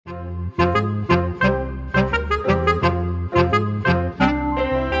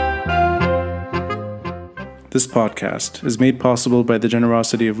This podcast is made possible by the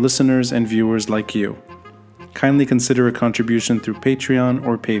generosity of listeners and viewers like you. Kindly consider a contribution through Patreon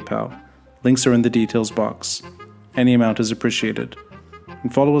or PayPal. Links are in the details box. Any amount is appreciated.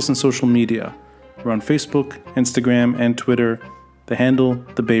 And follow us on social media. We're on Facebook, Instagram, and Twitter. The handle,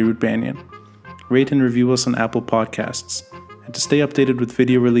 the Beirut Banyan. Rate and review us on Apple Podcasts. And to stay updated with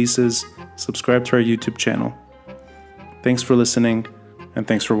video releases, subscribe to our YouTube channel. Thanks for listening, and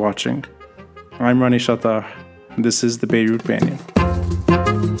thanks for watching. I'm Rani Shatar, and this is the Beirut Banyan.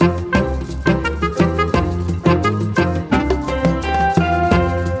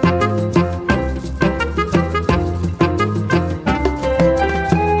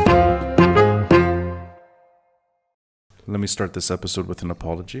 Let me start this episode with an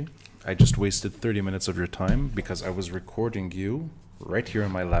apology. I just wasted 30 minutes of your time because I was recording you right here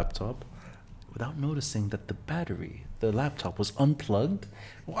on my laptop without noticing that the laptop was unplugged.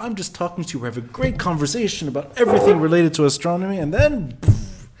 Well, I'm just talking to you. We have a great conversation about everything related to astronomy, and then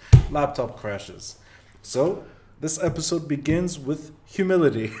poof, laptop crashes. So this episode begins with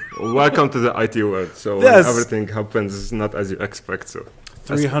humility. Welcome to the IT world. So Yes. everything happens not as you expect. So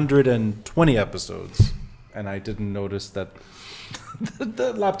 320 episodes, and I didn't notice that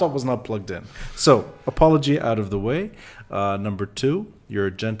the laptop was not plugged in. So apology out of the way. Number two, you're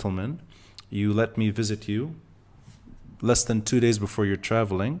a gentleman. You let me visit you less than 2 days before you're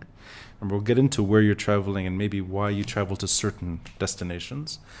traveling. And we'll get into where you're traveling and maybe why you travel to certain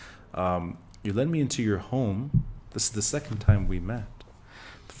destinations. You let me into your home. This is the second time we met.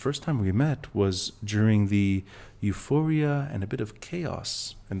 The first time we met was during the euphoria and a bit of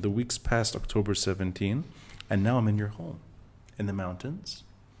chaos in the weeks past October 17. And now I'm in your home in the mountains.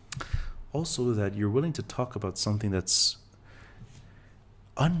 Also that you're willing to talk about something that's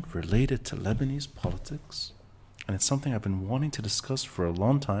unrelated to Lebanese politics, and it's something I've been wanting to discuss for a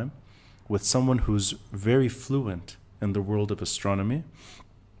long time with someone who's very fluent in the world of astronomy,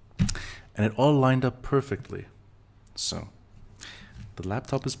 and it all lined up perfectly. So the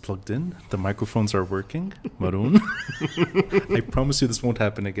laptop is plugged in, the microphones are working. Maroun, I promise you this won't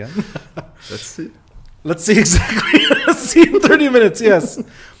happen again. Let's see exactly. Let's see in 30 minutes, yes.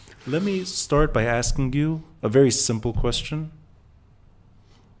 Let me start by asking you a very simple question.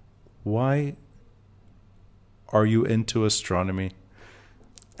 Why are you into astronomy?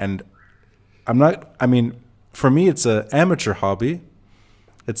 And for me, it's an amateur hobby.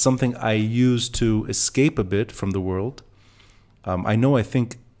 It's something I use to escape a bit from the world. I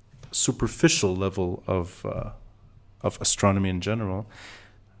think superficial level of astronomy in general,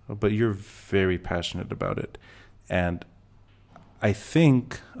 but you're very passionate about it. And I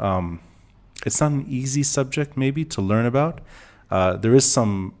think it's not an easy subject maybe to learn about. There is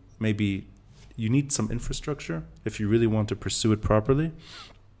maybe you need some infrastructure if you really want to pursue it properly.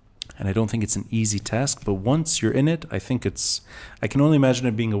 And I don't think it's an easy task, but once you're in it, I can only imagine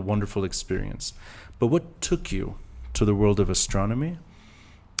it being a wonderful experience. But what took you to the world of astronomy,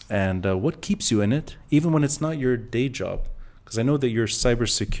 and what keeps you in it, even when it's not your day job? Because I know that you're a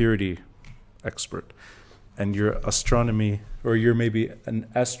cybersecurity expert, and you're astronomy, or you're maybe an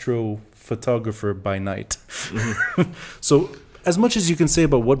astrophotographer by night. Mm-hmm. So as much as you can say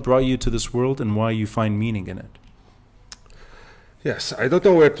about what brought you to this world and why you find meaning in it. yes, I don't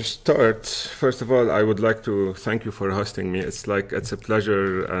know where to start. First of all, I would like to thank you for hosting me. It's a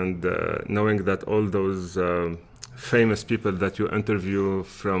pleasure, and knowing that all those famous people that you interview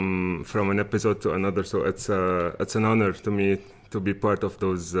from an episode to another. So it's an honor to me to be part of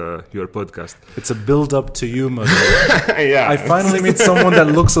those your podcast. It's a build up to you, mother. Yeah, I finally meet someone that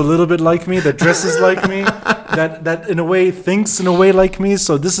looks a little bit like me, that dresses like me, that in a way thinks in a way like me.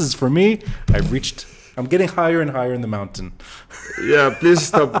 So this is for me. I'm getting higher and higher in the mountain. Yeah, please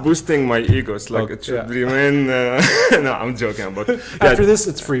stop boosting my ego. It's like it should remain. No, I'm joking about. After this,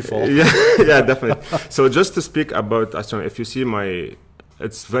 it's free fall. Yeah, definitely. So just to speak about astronomy, if you see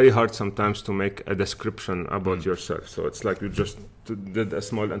it's very hard sometimes to make a description about yourself. So it's like you just did a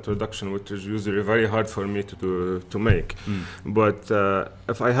small introduction, which is usually very hard for me to make. But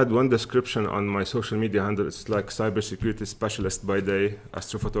if I had one description on my social media handle, it's like cybersecurity specialist by day,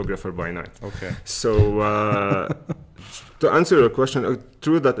 astrophotographer by night. Okay. So to answer your question,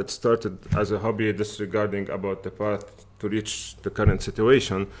 true that it started as a hobby, disregarding about the path to reach the current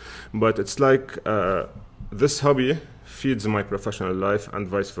situation, but it's like this hobby feeds my professional life and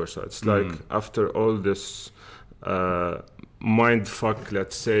vice versa. It's like after all this mind fuck,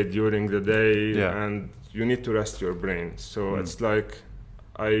 let's say, during the day, and you need to rest your brain. So it's like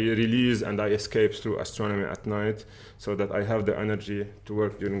I release and I escape through astronomy at night, so that I have the energy to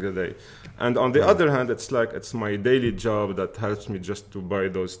work during the day. And on the other hand, it's like it's my daily job that helps me just to buy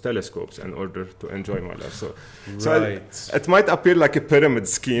those telescopes in order to enjoy my life. So it might appear like a pyramid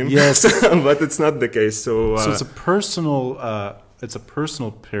scheme, yes, but it's not the case. So it's a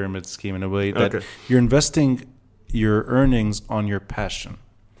personal pyramid scheme in a way that you're investing your earnings on your passion.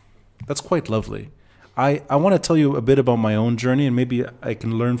 That's quite lovely. I want to tell you a bit about my own journey, and maybe I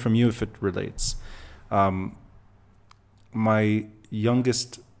can learn from you if it relates. My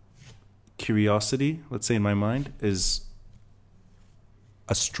youngest curiosity, let's say in my mind, is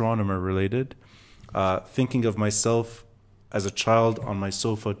astronomer related. Thinking of myself as a child on my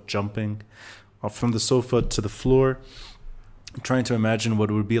sofa, jumping from the sofa to the floor, trying to imagine what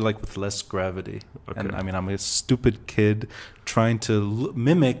it would be like with less gravity. And I mean, I'm a stupid kid trying to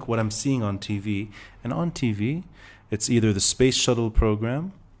mimic what I'm seeing on TV. And on TV, it's either the space shuttle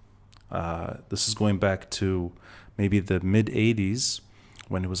program. This is going back to maybe the mid-'80s,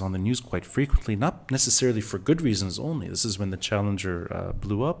 when it was on the news quite frequently, not necessarily for good reasons only. This is when the Challenger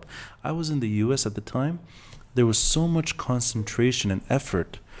blew up. I was in the US at the time. There was so much concentration and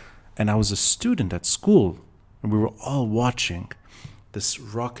effort, and I was a student at school, and we were all watching this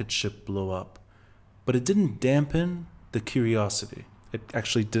rocket ship blow up. But it didn't dampen the curiosity. It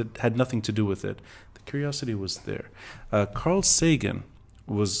actually had nothing to do with it. The curiosity was there. Carl Sagan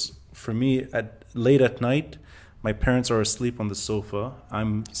was, for me, late at night, my parents are asleep on the sofa.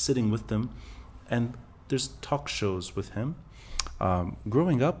 I'm sitting with them, and there's talk shows with him.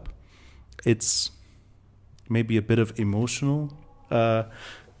 Growing up, it's maybe a bit of emotional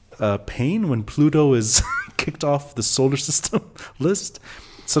pain when Pluto is kicked off the solar system list.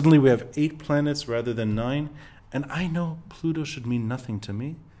 Suddenly we have 8 planets rather than 9, and I know Pluto should mean nothing to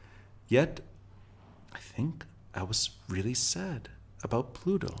me. Yet, I think I was really sad about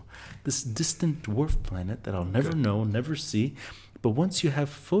Pluto, this distant dwarf planet that I'll never know, never see. But once you have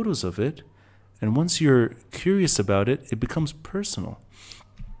photos of it, and once you're curious about it, it becomes personal.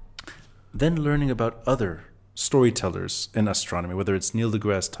 Then learning about other storytellers in astronomy, whether it's Neil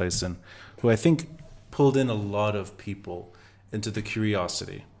deGrasse Tyson, who I think pulled in a lot of people into the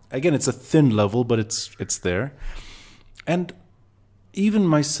curiosity. Again, it's a thin level, but it's there. And even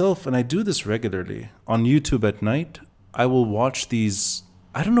myself, and I do this regularly, on YouTube at night, I will watch these,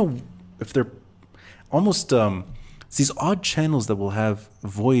 I don't know if they're almost these odd channels that will have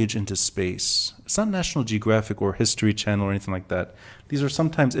voyage into space. It's not National Geographic or History Channel or anything like that. These are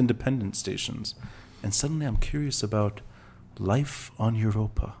sometimes independent stations. And suddenly I'm curious about life on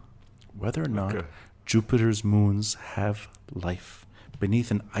Europa, whether or not Jupiter's moons have life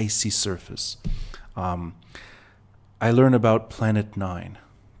beneath an icy surface. I learn about Planet 9,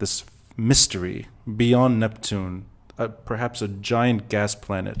 this mystery beyond Neptune, perhaps a giant gas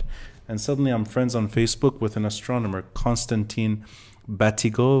planet. And suddenly I'm friends on Facebook with an astronomer, Konstantin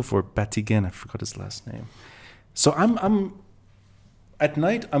Batigov or Batigan, I forgot his last name. So I'm at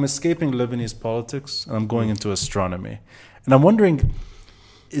night, I'm escaping Lebanese politics and I'm going into astronomy. And I'm wondering,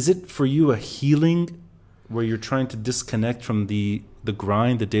 is it for you a healing where you're trying to disconnect from the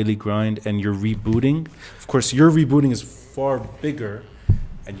grind, the daily grind, and you're rebooting? Of course, your rebooting is far bigger,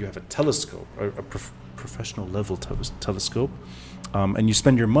 and you have a telescope, a professional level telescope, and you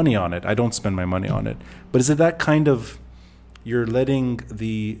spend your money on it. I don't spend my money on it. But is it that kind of, you're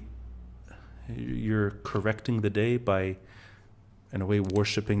correcting the day by, in a way,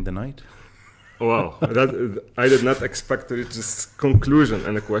 worshipping the night? Wow, I did not expect to reach this conclusion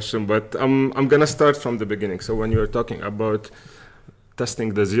in a question, but I'm gonna start from the beginning. So when you were talking about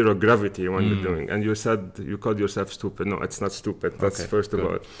testing the zero gravity when you're doing, and you said you called yourself stupid. No, it's not stupid. That's first of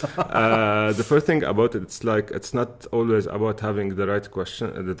all. The first thing about it, it's like it's not always about having the right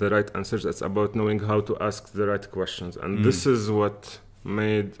question, the right answers. It's about knowing how to ask the right questions, and this is what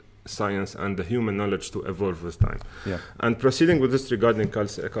made science and the human knowledge to evolve with time. Yeah. And proceeding with this regarding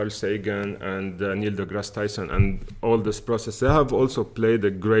Carl Sagan and Neil deGrasse Tyson and all this process, they have also played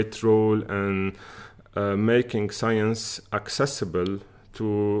a great role in making science accessible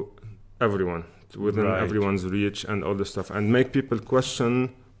to everyone, within everyone's reach and all this stuff, and make people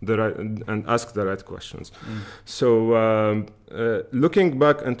question the right and ask the right questions. So looking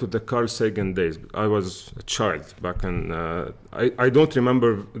back into the Carl Sagan days, I was a child back in, I don't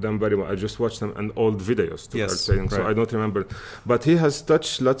remember them very well. I just watched them in old videos to Carl Sagan, so I don't remember. But he has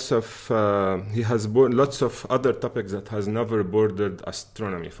touched lots of, he has lots of other topics that has never bordered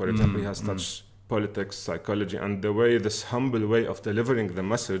astronomy. For example, he has touched politics, psychology, and the way, this humble way of delivering the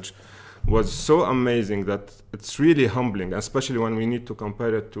message was so amazing that it's really humbling, especially when we need to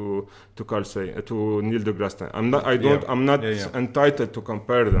compare it to Carl Sagan, to Neil deGrasse Tyson. I'm not entitled to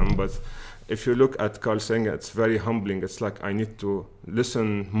compare them, but if you look at Carl Sagan, it's very humbling. It's like I need to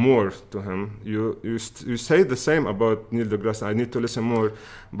listen more to him. You say the same about Neil deGrasse. I need to listen more,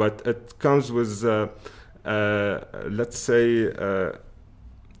 but it comes with let's say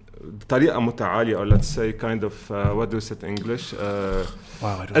طريقة متعالية, or let's say kind of what do you say in English? Wow,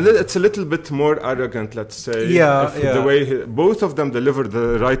 I don't know. It's a little bit more arrogant, let's say. Yeah. The way both of them deliver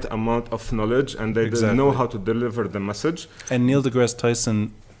the right amount of knowledge, and they know how to deliver the message. And Neil deGrasse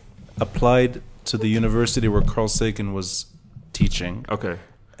Tyson applied to the university where Carl Sagan was teaching. Okay.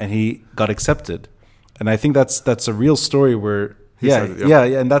 And he got accepted. And I think that's a real story where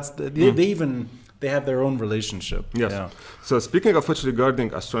and that's they have their own relationship. Yes. Yeah. So speaking of which,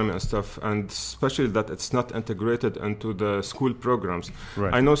 regarding astronomy and stuff, and especially that it's not integrated into the school programs,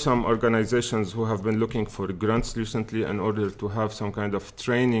 Right. I know some organizations who have been looking for grants recently in order to have some kind of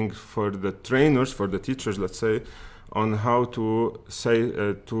training for the trainers, for the teachers, let's say, on how to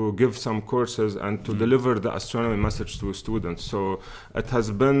to give some courses and to deliver the astronomy message to students. So it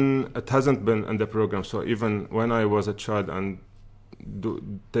hasn't been in the program. So even when I was a child and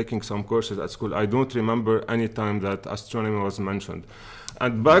taking some courses at school, I don't remember any time that astronomy was mentioned.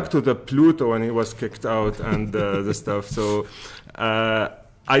 And back to the Pluto when he was kicked out and the stuff. So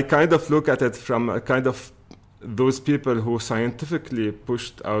I kind of look at it from a kind of those people who scientifically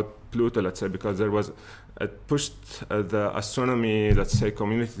pushed out Pluto, let's say, because it pushed the astronomy, let's say,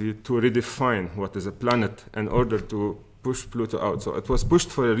 community to redefine what is a planet in order to push Pluto out. So it was pushed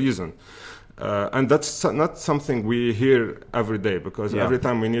for a reason. And that's not something we hear every day, because every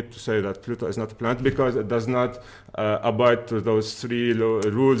time we need to say that Pluto is not a planet because it does not abide to those three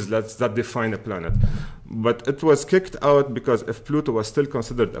rules that define a planet. But it was kicked out because if Pluto was still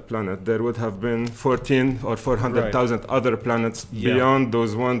considered a planet, there would have been 14 or 400,000 other planets beyond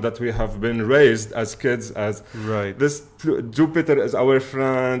those ones that we have been raised as kids as this Jupiter is our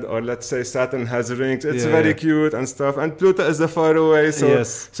friend, or let's say Saturn has rings, it's very cute and stuff, and Pluto is far away. So,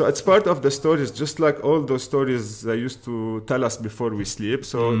 so it's part of the stories, just like all those stories they used to tell us before we sleep.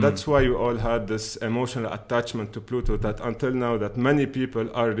 So that's why you all had this emotional attachment to Pluto that until now that many people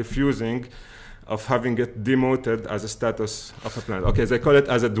are refusing of having it demoted as a status of a planet. Okay, they call it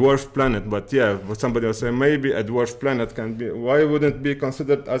as a dwarf planet, but somebody will say maybe a dwarf planet can be, why wouldn't it be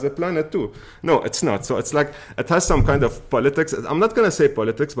considered as a planet too? No, it's not. So it's like, it has some kind of politics. I'm not going to say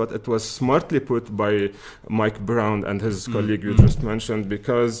politics, but it was smartly put by Mike Brown and his colleague you just mentioned,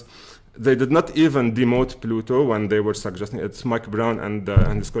 because they did not even demote Pluto when they were suggesting it. It's Mike Brown and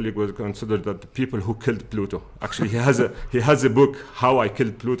his colleague were considered that the people who killed Pluto. Actually, he has a book, How I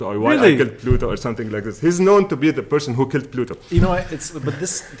Killed Pluto, or Why I Killed Pluto, or something like this. He's known to be the person who killed Pluto. You know, but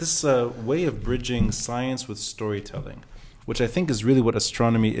this way of bridging science with storytelling, which I think is really what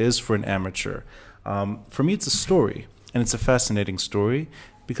astronomy is for an amateur. For me, it's a story, and it's a fascinating story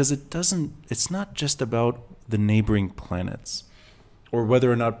because it's not just about the neighboring planets, or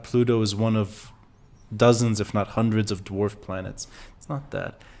whether or not Pluto is one of dozens, if not hundreds, of dwarf planets. It's not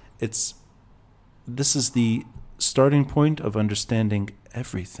that. This is the starting point of understanding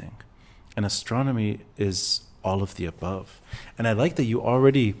everything. And astronomy is all of the above. And I like that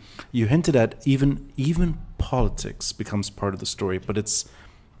you hinted at even politics becomes part of the story, but it's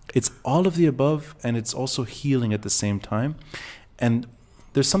all of the above, and it's also healing at the same time. And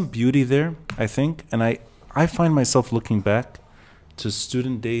there's some beauty there, I think. And I find myself looking back to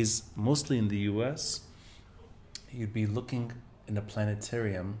student days, mostly in the US. You'd be looking in a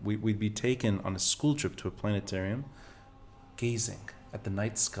planetarium. We'd be taken on a school trip to a planetarium, gazing at the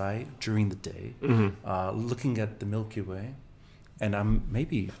night sky during the day, looking at the Milky Way. And I'm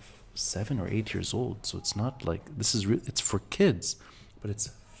maybe 7 or 8 years old, so it's not like it's for kids, but it's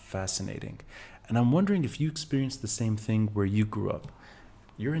fascinating. And I'm wondering if you experienced the same thing where you grew up.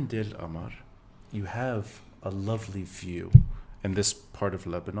 You're in Deir el-Qamar. You have a lovely view in this part of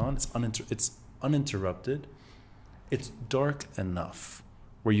Lebanon. It's uninterrupted. It's dark enough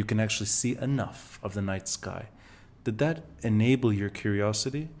where you can actually see enough of the night sky. Did that enable your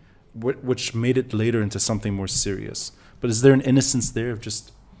curiosity, which made it later into something more serious? But is there an innocence there of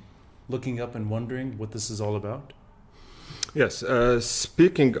just looking up and wondering what this is all about? Yes.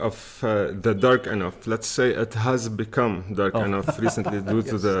 Speaking of the dark enough, let's say it has become dark enough recently due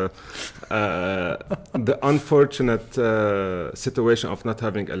to the unfortunate situation of not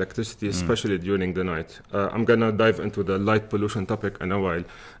having electricity, especially during the night. I'm gonna dive into the light pollution topic in a while.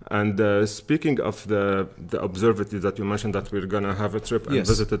 And speaking of the observatory that you mentioned that we're gonna have a trip and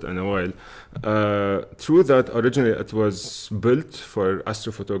visit it in a while, true that originally it was built for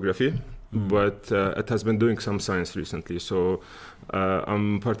astrophotography. But it has been doing some science recently. So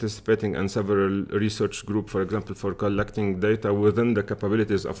I'm participating in several research groups, for example, for collecting data within the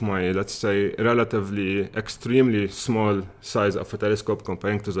capabilities of my, let's say, relatively extremely small size of a telescope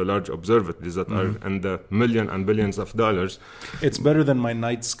comparing to the large observatories that are in the millions and billions of dollars. It's better than my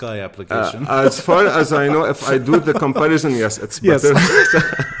night sky application. As far as I know, if I do the comparison, yes, it's better.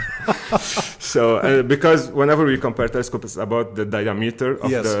 So, because whenever we compare telescopes, it's about the diameter of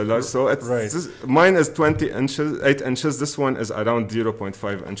the large. So, it's mine is 8 inches. This one is around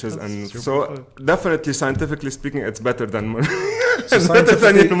 0.5 inches. So, definitely, scientifically speaking, it's better than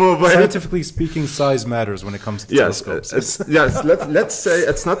scientifically speaking, size matters when it comes to telescopes. Let's say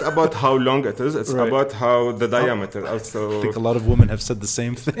it's not about how long it is. It's about how the diameter. Also, I think a lot of women have said the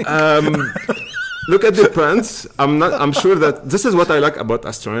same thing. Look at the pants. I'm sure that this is what I like about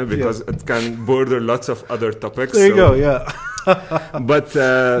astronomy because it can border lots of other topics. There you go. Yeah. But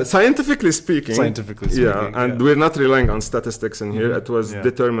scientifically speaking, we're not relying on statistics in here. It was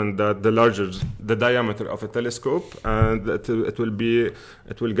determined that the larger the diameter of a telescope, and it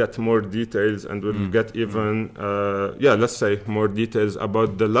will get more details, and will get even let's say more details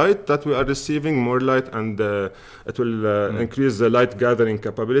about the light that we are receiving, more light, and it will increase the light gathering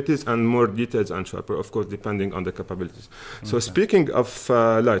capabilities and more details and sharper, of course, depending on the capabilities. So speaking of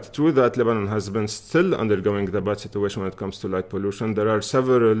light, true that Lebanon has been still undergoing the bad situation when it comes to light pollution. There are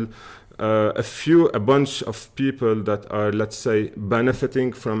several, a bunch of people that are, let's say,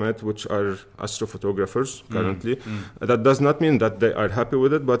 benefiting from it, which are astrophotographers currently. That does not mean that they are happy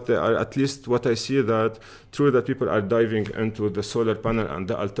with it, but they are, at least what I see, that true that people are diving into the solar panel and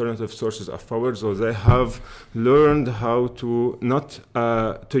the alternative sources of power. So they have learned how to not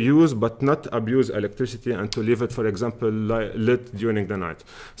to use but not abuse electricity, and to leave it, for example, lit during the night.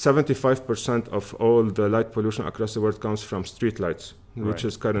 75% of all the light pollution across the world comes from street lights, which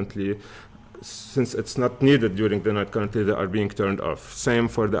is currently, since it's not needed during the night, currently they are being turned off. Same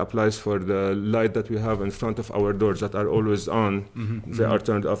applies for the light that we have in front of our doors that are always on. They are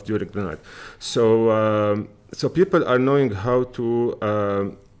turned off during the night. So so people are knowing how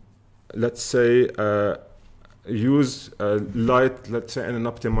to let's say use light, let's say, in an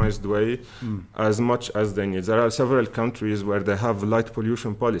optimized way as much as they need. There are several countries where they have light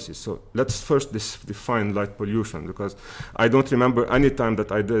pollution policies. So let's first define light pollution, because I don't remember any time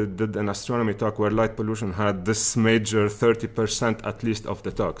that I did an astronomy talk where light pollution had this major 30% at least of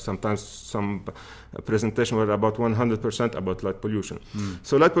the talk. Sometimes some presentation were about 100% about light pollution.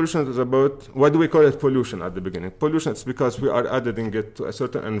 So light pollution is about, why do we call it pollution at the beginning? Pollution, it's because we are adding it to a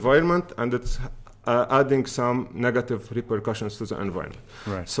certain environment, and it's adding some negative repercussions to the environment.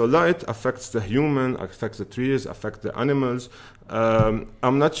 So light affects the human, affects the trees, affects the animals.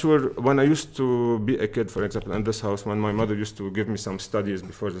 I'm not sure, when I used to be a kid, for example, in this house, when my mother used to give me some studies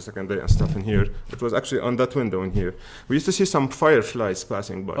before the second day and stuff in here, it was actually on that window in here. We used to see some fireflies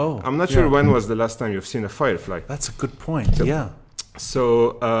passing by. I'm not sure when was the last time you've seen a firefly. That's a good point.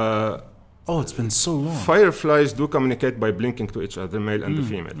 So it's been so long. Fireflies do communicate by blinking to each other, male and the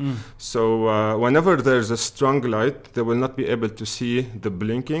female. So whenever there's a strong light, they will not be able to see the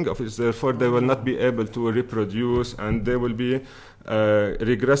blinking of it. Therefore, they will not be able to reproduce, and they will be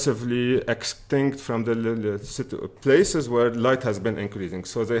regressively extinct from the places where light has been increasing.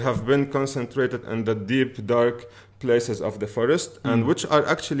 So they have been concentrated in the deep, dark places of the forest, and which are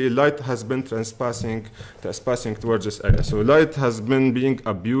actually, light has been trespassing towards this area. So light has been being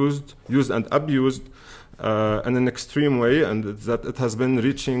used and abused in an extreme way, and that it has been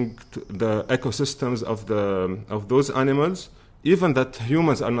reaching the ecosystems of those animals, even that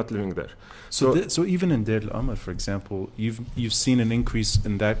humans are not living there. So even in Deir al-Qamar, for example, you've seen an increase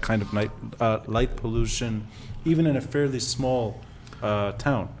in that kind of light pollution, even in a fairly small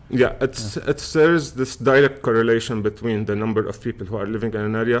town. There's this direct correlation between the number of people who are living in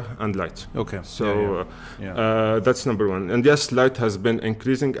an area and light. So that's number one. And yes, light has been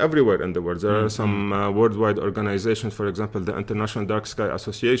increasing everywhere in the world. There are some worldwide organizations, for example, the International Dark Sky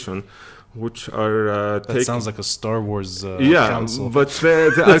Association, which are That sounds like a Star Wars council. but they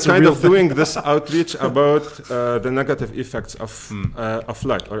are kind of doing this outreach about the negative effects of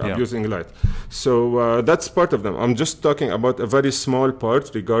light or abusing light. So that's part of them. I'm just talking about a very small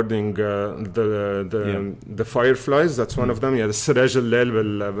part regarding the fireflies. That's one of them. Yeah, the Siraj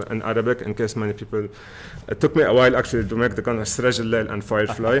al-Layl in Arabic, in case many people... It took me a while actually to make the kind of Siraj al-Layl and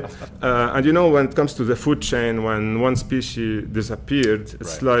firefly. And you know, when it comes to the food chain, when one species disappeared,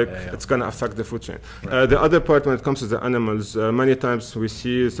 it's it's going to affect the food chain. The other part, when it comes to the animals, many times we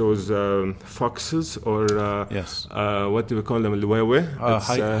see those foxes or what do we call them?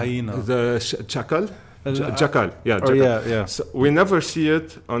 Hyena. The chacal. Jackal. So we never see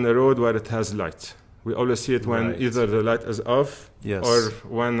it on a road where it has light. We always see it when either the light is off or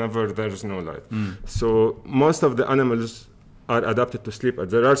whenever there's no light. So most of the animals are adapted to sleep.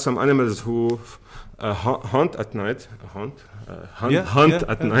 There are some animals who hunt at night. Hunt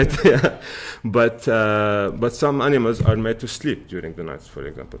at night. But some animals are made to sleep during the night, for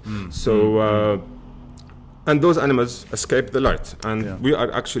example. So. And those animals escape the light, and we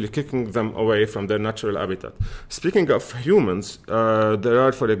are actually kicking them away from their natural habitat. Speaking of humans, there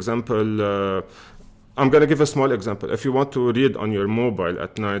are, for example, I'm going to give a small example. If you want to read on your mobile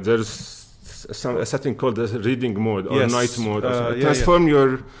at night, there's a setting called the reading mode or night mode. Transform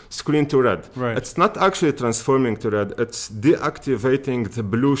your screen to red. It's not actually transforming to red, it's deactivating the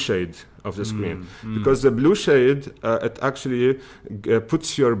blue shade of the screen, because the blue shade it actually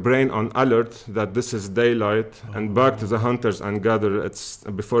puts your brain on alert that this is daylight, and back to the hunters and gatherers. It's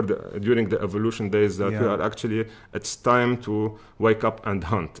during the evolution days that we are actually, it's time to wake up and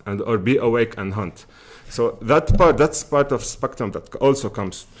hunt or be awake and hunt. So that's part of spectrum that also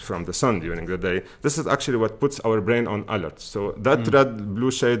comes from the sun during the day. This is actually what puts our brain on alert. So that red blue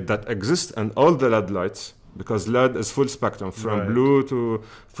shade that exists and all the LED lights, because LED is full spectrum from blue to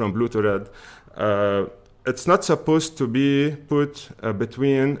red. It's not supposed to be put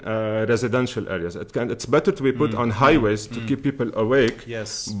between residential areas. It's better to be put on highways to keep people awake.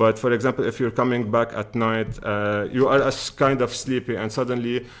 But for example, if you're coming back at night, you are kind of sleepy, and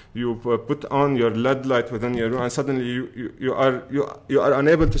suddenly you put on your LED light within your room, and suddenly you are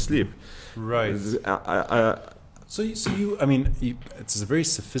unable to sleep. It's a very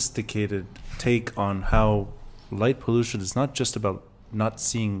sophisticated take on how light pollution is not just about not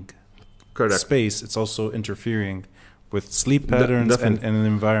seeing space, it's also interfering with sleep patterns and an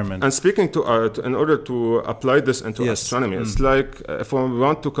environment. And speaking to in order to apply this into astronomy, it's like if we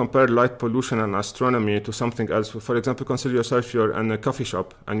want to compare light pollution and astronomy to something else. For example, consider yourself you're in a coffee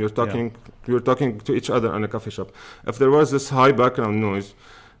shop and you're talking to each other in a coffee shop. If there was this high background noise,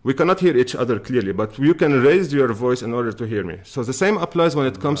 we cannot hear each other clearly, but you can raise your voice in order to hear me. So the same applies when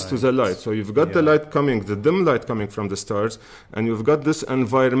it comes to the light. So you've got the light coming, the dim light coming from the stars, and you've got this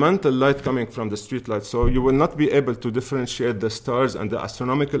environmental light coming from the street light. So you will not be able to differentiate the stars and the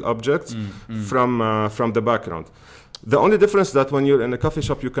astronomical objects from the background. The only difference is that when you're in a coffee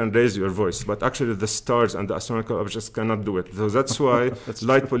shop, you can raise your voice, but actually the stars and the astronomical objects cannot do it. So that's why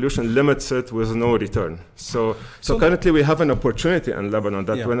light pollution limits it with no return. So currently we have an opportunity in Lebanon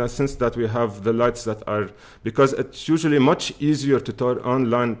that since that we have the lights that are, because it's usually much easier to turn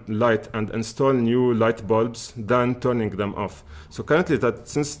on light and install new light bulbs than turning them off. So currently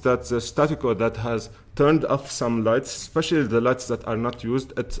since that's a status quo that has turned off some lights, especially the lights that are not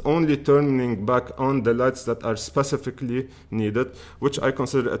used, it's only turning back on the lights that are specifically needed, which I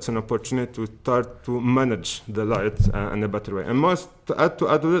consider it's an opportunity to start to manage the light in a better way. And to add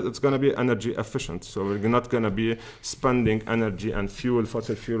to it, it's going to be energy efficient. So we're not going to be spending energy and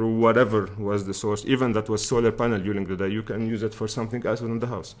fossil fuel, or whatever was the source. Even that was solar panel during the day, you can use it for something else within the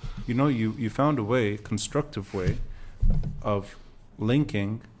house. You know, you found a constructive way of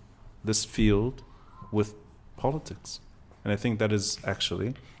linking this field with politics. And I think that is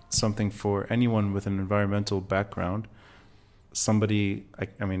actually something for anyone with an environmental background. I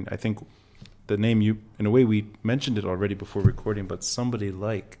think the name in a way we mentioned it already before recording, but somebody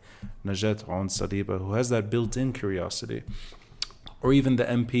like Najat Saliba, who has that built-in curiosity, or even the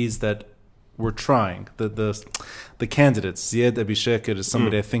MPs that were trying, the candidates. Ziad Abi Shakir is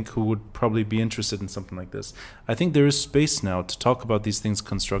somebody I think who would probably be interested in something like this. I think there is space now to talk about these things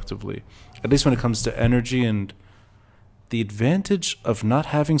constructively, at least when it comes to energy and the advantage of not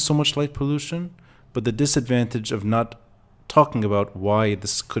having so much light pollution, but the disadvantage of not talking about why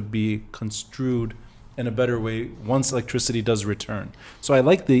this could be construed in a better way once electricity does return. So I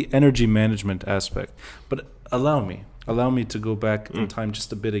like the energy management aspect, but allow me to go back in time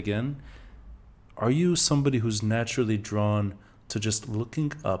just a bit again. Are you somebody who's naturally drawn to just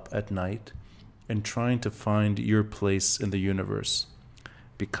looking up at night and trying to find your place in the universe?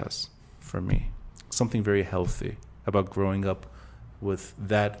 Because for me, something very healthy about growing up with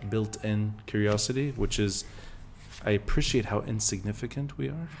that built-in curiosity, which is I appreciate how insignificant we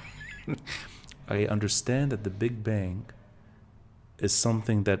are. I understand that the Big Bang is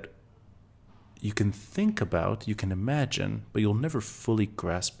something that you can think about, you can imagine, but you'll never fully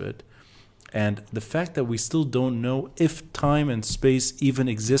grasp it. And the fact that we still don't know if time and space even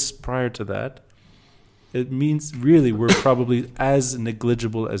exists prior to that, it means really we're probably as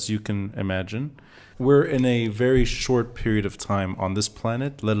negligible as you can imagine. We're in a very short period of time on this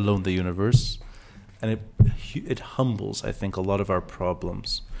planet, let alone the universe. And it humbles, I think, a lot of our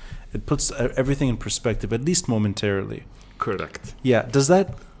problems. It puts everything in perspective, at least momentarily. Correct. Yeah. Does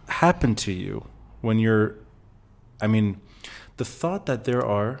that happen to you when you're, I mean, the thought that there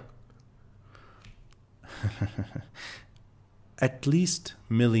are at least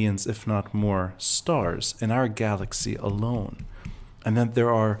millions, if not more, stars in our galaxy alone, and that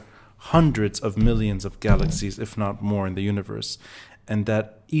there are hundreds of millions of galaxies, if not more, in the universe, and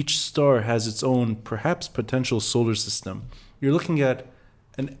that each star has its own, perhaps, potential solar system. You're looking at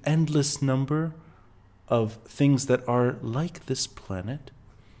an endless number of things that are like this planet.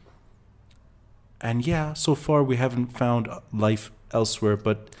 And yeah, so far we haven't found life elsewhere,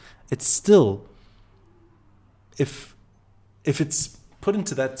 but it's still, if it's put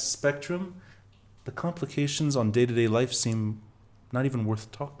into that spectrum, the complications on day-to-day life seem not even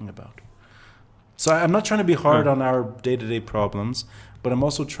worth talking about. So I'm not trying to be hard on our day-to-day problems, but I'm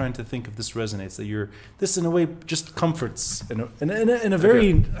also trying to think if this resonates, that this in a way just comforts in a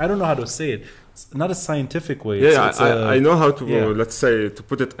very, I don't know how to say it. It's not a scientific way. I know how to, let's say, to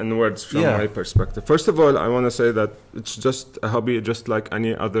put it in words from my perspective. First of all, I want to say that it's just a hobby, just like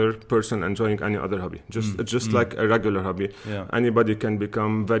any other person enjoying any other hobby. It's just like a regular hobby. Yeah. Anybody can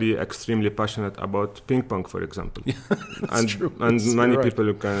become very extremely passionate about ping pong, for example. Yeah, and many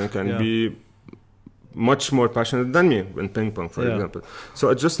people can be much more passionate than me in ping pong, for example. So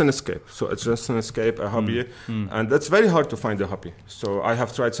it's just an escape. A hobby. And that's very hard to find a hobby. So I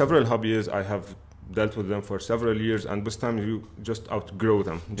have tried several hobbies. I have dealt with them for several years, and with time you just outgrow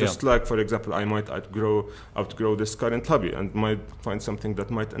them. Just like, for example, I might outgrow this current hobby and might find something that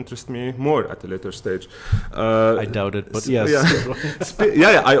might interest me more at a later stage. I doubt it, but yes.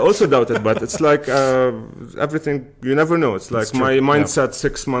 I also doubt it, but it's like everything, you never know. It's like my mindset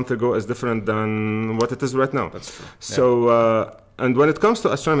 6 months ago is different than what it is right now. That's true. So, and when it comes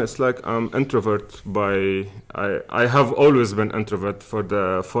to astronomy, it's like I'm introvert I have always been introvert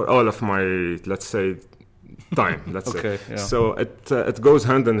for all of my, let's say, time. Let's say. Yeah. So it goes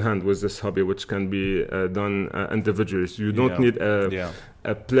hand in hand with this hobby, which can be done individually. So you don't need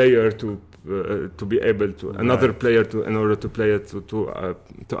a player to be able to another player to in order to play it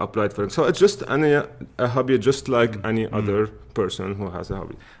to apply it for it. So it's just a hobby, just like any other person who has a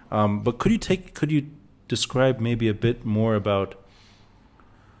hobby. But could you describe maybe a bit more about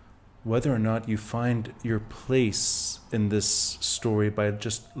whether or not you find your place in this story by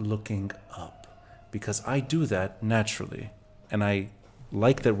just looking up? Because I do that naturally, and I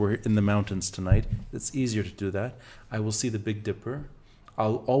like that we're in the mountains tonight. It's easier to do that. I will see the Big Dipper.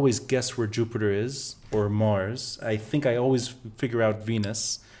 I'll always guess where Jupiter is, or Mars. I think I always figure out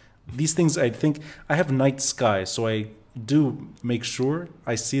Venus. These things, I think, I have night sky, so I do make sure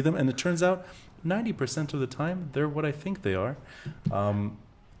I see them, and it turns out 90% of the time, they're what I think they are.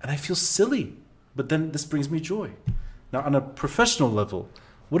 And I feel silly, but then this brings me joy. Now, on a professional level,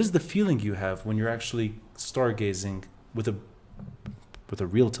 what is the feeling you have when you're actually stargazing with a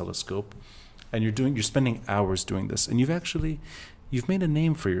real telescope, and you're spending hours doing this, and you've made a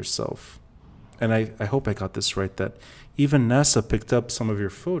name for yourself? And I hope I got this right, that even NASA picked up some of your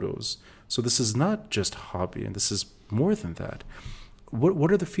photos. So this is not just hobby, and this is more than that.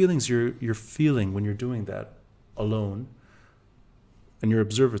 What are the feelings you're feeling when you're doing that alone in your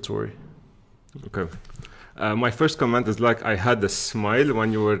observatory? Okay. My first comment is like I had a smile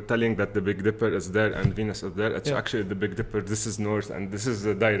when you were telling that the Big Dipper is there and Venus is there. It's actually the Big Dipper. This is north, and this is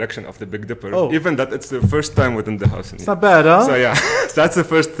the direction of the Big Dipper. Oh. Even that it's the first time within the house. It's not bad, huh? So yeah, that's the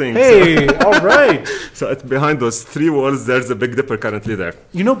first thing. Hey, all right. So it's behind those 3 walls. There's a Big Dipper currently there.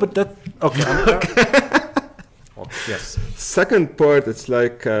 You know, but that okay. Yes. Second part, it's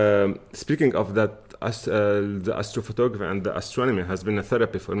like speaking of that. The astrophotography and the astronomy has been a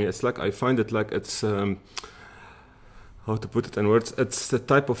therapy for me. It's like I find it like it's how to put it in words. It's the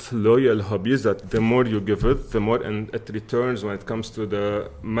type of loyal hobbies that the more you give it, the more it returns when it comes to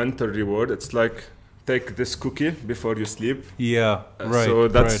the mental reward. It's like take this cookie before you sleep. Yeah, right. So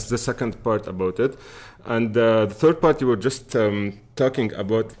that's right. the second part about it. And the third part you were just talking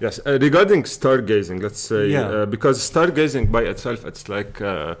about, yes, regarding stargazing, let's say, because stargazing by itself, it's like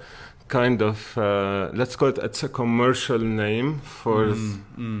kind of, let's call it, it's a commercial name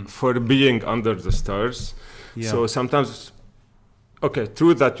for being under the stars. Yeah. So sometimes, okay,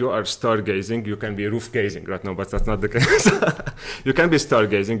 true that you are stargazing, you can be roof gazing right now, but that's not the case. You can be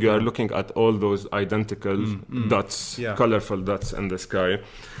stargazing, you are looking at all those identical dots, colorful dots in the sky.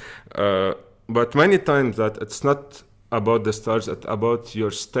 But many times that it's not about the stars, it's about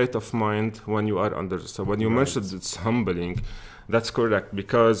your state of mind when you are under the stars. When you mentioned it's humbling, that's correct,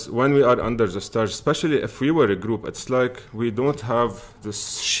 because when we are under the stars, especially if we were a group, it's like we don't have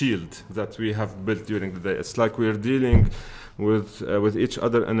this shield that we have built during the day. It's like we're dealing with each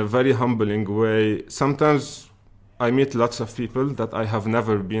other in a very humbling way. Sometimes I meet lots of people that I have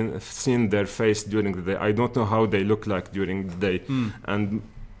never seen their face during the day. I don't know how they look like during the day,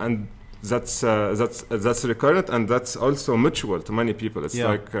 and that's recurrent, and that's also mutual to many people. It's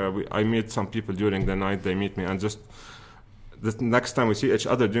like I meet some people during the night, they meet me, and just the next time we see each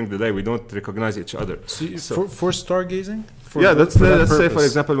other during the day, we don't recognize each other. So for stargazing? Let's say, for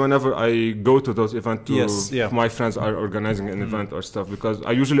example, whenever I go to those events, my friends are organizing an event or stuff, because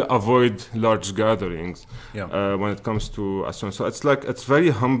I usually avoid large gatherings when it comes to astronomy. So it's like, it's very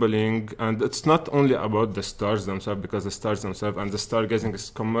humbling, and it's not only about the stars themselves, because the stars themselves and the stargazing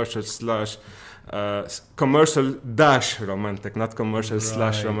is commercial dash romantic, not commercial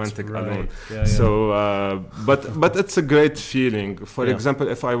slash romantic alone. So, but it's a great feeling. For example,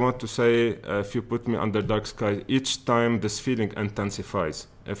 if I want to say, if you put me under dark sky, each time this feeling intensifies.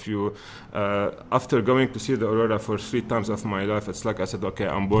 If you, after going to see the aurora for 3 times of my life, it's like I said, okay,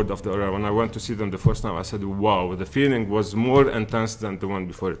 I'm bored of the aurora. When I went to see them the first time, I said, wow, the feeling was more intense than the one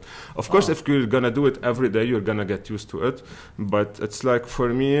before it. Of course, if you're gonna do it every day, you're gonna get used to it. But it's like, for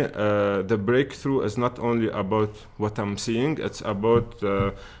me, the breakthrough is not only about what I'm seeing, it's about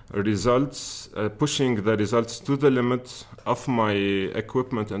results, pushing the results to the limit of my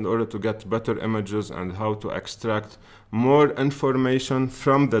equipment in order to get better images and how to extract more information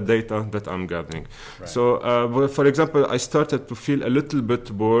from the data that I'm gathering. Right. So, for example, I started to feel a little bit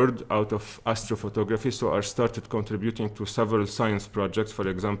bored out of astrophotography, so I started contributing to several science projects, for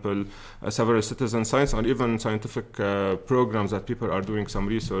example, several citizen science or even scientific programs that people are doing some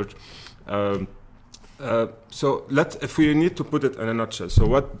research. So if we need to put it in a nutshell,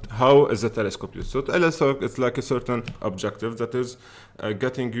 so how is the telescope used? So telescope is like a certain objective that is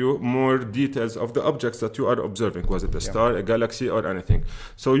getting you more details of the objects that you are observing, was it a star, a galaxy, or anything.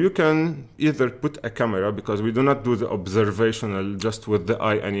 So you can either put a camera, because we do not do the observational just with the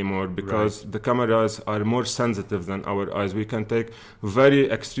eye anymore, because the cameras are more sensitive than our eyes. We can take very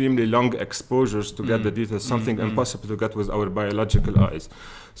extremely long exposures to get the details, something impossible to get with our biological eyes.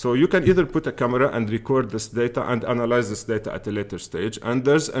 So you can either put a camera and record this data and analyze this data at a later stage. And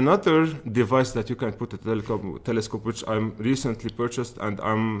there's another device that you can put a telescope, which I'm recently purchased and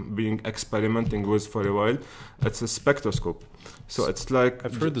I'm experimenting with for a while. It's a spectroscope. So it's like,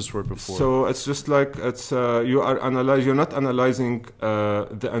 I've heard this word before. So it's just like, it's you're not analyzing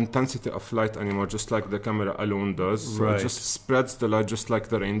the intensity of light anymore, just like the camera alone does. So it just spreads the light just like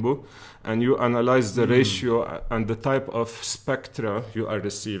the rainbow, and you analyze the ratio and the type of spectra you are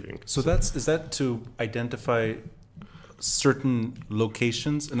receiving. So is that to identify certain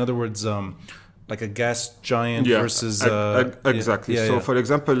locations? In other words, like a gas giant versus... exactly. For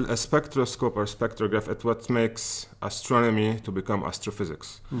example, a spectroscope or spectrograph, it's what makes astronomy to become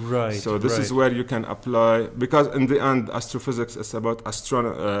astrophysics. Right. So this is where you can apply, because in the end, astrophysics is about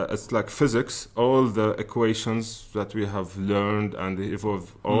it's like physics. All the equations that we have learned and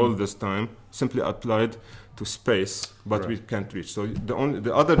evolved all this time simply applied to space, but we can't reach. So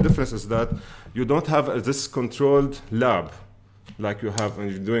the other difference is that you don't have this controlled lab like you have when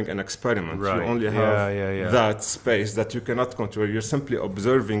you're doing an experiment. You only have that space that you cannot control. You're simply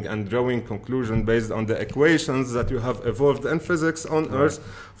observing and drawing conclusions based on the equations that you have evolved in physics on Earth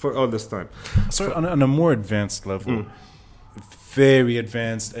for all this time. So on a more advanced level, very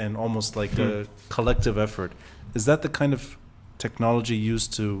advanced and almost like a collective effort, is that the kind of technology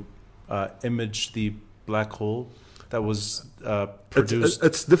used to image the black hole that was produced?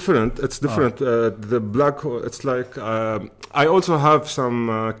 It's different. It's different. The black hole, it's like, I also have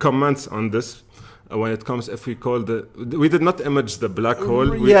some comments on this. when it comes, if we call we did not image the black hole,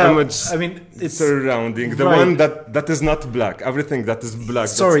 we imaged it's surrounding the one that is not black, everything that is black.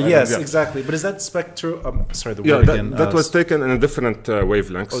 Sorry, yes, exactly. But is that spectrum? Sorry, the word again. That was taken in a different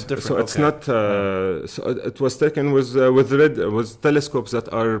wavelengths. Oh, different. So it's not. So it was taken with telescopes that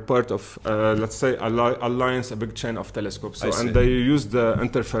are part of, let's say, Alliance, a big chain of telescopes. So, and they used the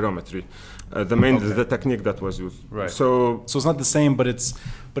interferometry, the technique that was used. Right. So it's not the same, but it's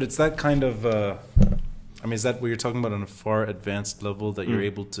that kind of. Is that what you're talking about on a far advanced level that you're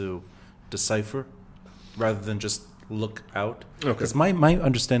able to decipher, rather than just look out? Because my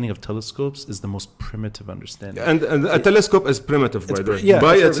understanding of telescopes is the most primitive understanding. And a telescope is primitive, by the way. Yeah,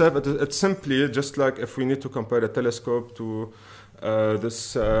 by itself, it's simply just like if we need to compare a telescope to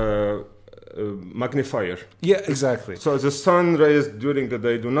this magnifier. Yeah, exactly. So the sun rays during the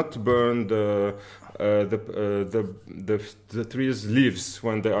day do not burn the trees' leaves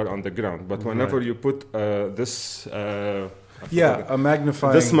when they are on the ground, but whenever you put a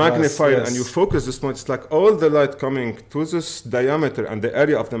magnifying magnifier glass, and you focus this point, it's like all the light coming to this diameter and the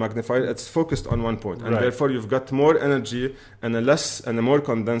area of the magnifier, it's focused on one point, and therefore you've got more energy and a more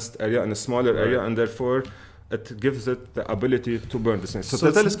condensed area and a smaller area, and therefore it gives it the ability to burn the thing. So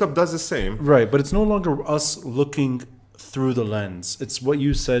the telescope does the same. Right, but it's no longer us looking through the lens. It's what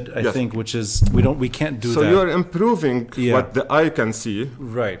you said, I think, which is we can't do that. So you're improving what the eye can see.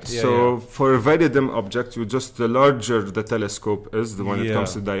 Right. So for a very dim object, the larger the telescope is, when it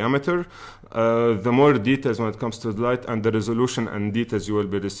comes to diameter, the more details when it comes to the light and the resolution and details you will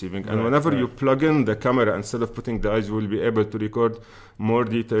be receiving. And whenever you plug in the camera, instead of putting the eyes, you will be able to record more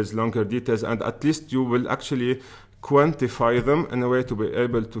details, longer details, and at least you will actually quantify them in a way to be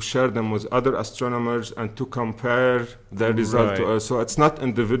able to share them with other astronomers and to compare their result to us. So it's not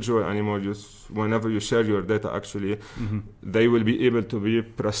individual anymore. Whenever you share your data, actually, they will be able to be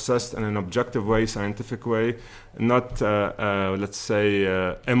processed in an objective way, scientific way, not, let's say,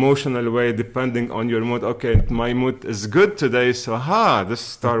 emotional way, depending on your mood. Okay, my mood is good today, so this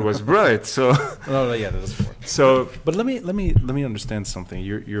star was bright. So, that's true. So, but let me understand something.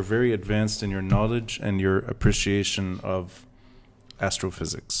 You're very advanced in your knowledge and your appreciation of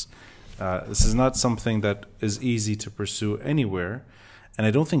astrophysics. This is not something that is easy to pursue anywhere, and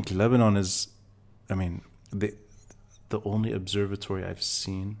I don't think Lebanon is. The only observatory I've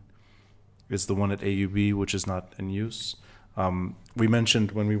seen is the one at AUB, which is not in use. We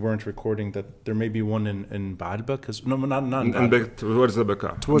mentioned when we weren't recording that there may be one in Baalbek. Towards the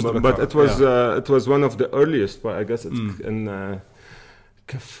Bekaa. But it was one of the earliest. But I guess it's in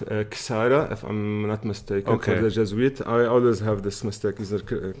Ksara, if I'm not mistaken. For the Jesuit, I always have this mistake: either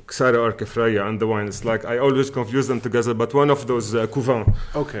Ksara or Kefraya and the wine. It's like I always confuse them together. But one of those couvents.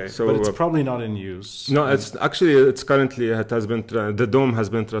 Okay, so but it's probably not in use. No, it's currently the dome has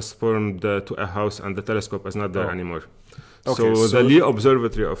been transformed to a house, and the telescope is not there anymore. So the Lee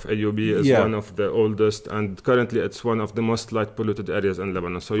Observatory of AUB is one of the oldest, and currently it's one of the most light polluted areas in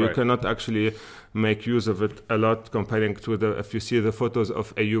Lebanon. So you cannot actually make use of it a lot comparing to if you see the photos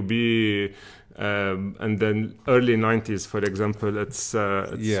of AUB and then early 90s, for example, it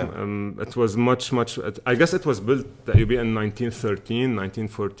was much. I guess it was built, the AUB, in 1913,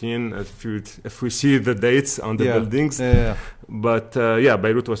 1914, if we see the dates on the buildings. But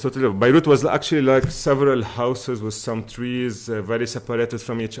Beirut was Beirut was actually like several houses with some trees very separated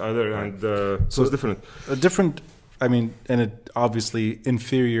from each other, and so it's different. And it obviously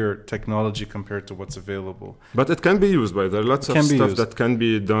inferior technology compared to what's available. But it can be used there are lots of stuff that can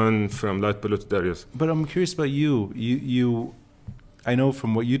be done from light polluted areas. But I'm curious about you. I know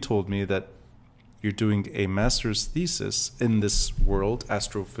from what you told me that you're doing a master's thesis in this world,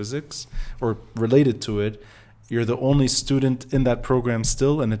 astrophysics, or related to it. You're the only student in that program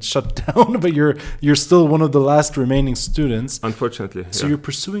still, and it's shut down. But you're still one of the last remaining students. Unfortunately. So you're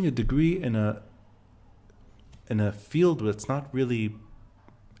pursuing a degree in a field that's not really,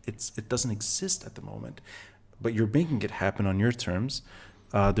 it doesn't exist at the moment, but you're making it happen on your terms.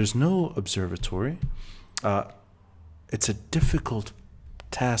 There's no observatory. It's a difficult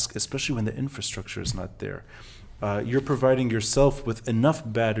task, especially when the infrastructure is not there. You're providing yourself with enough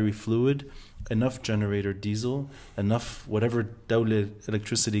battery fluid, enough generator diesel, enough whatever dawla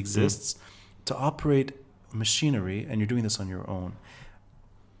electricity exists to operate machinery, and you're doing this on your own.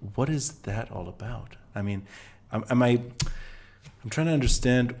 What is that all about? I'm trying to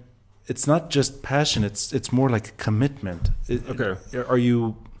understand. It's not just passion. It's more like commitment. Are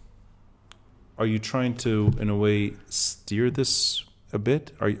you trying to, in a way, steer this a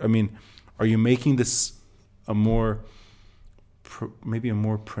bit? Are you making this maybe a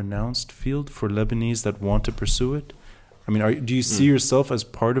more pronounced field for Lebanese that want to pursue it? I mean, do you see yourself as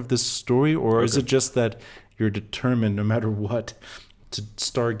part of this story, or is it just that you're determined, no matter what, to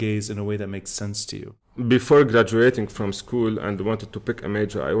stargaze in a way that makes sense to you? Before graduating from school and wanted to pick a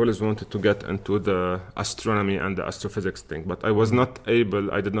major, I always wanted to get into the astronomy and the astrophysics thing, but I was not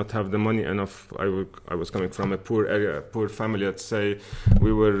able. I did not have the money enough. I was coming from a poor area, a poor family. Let's say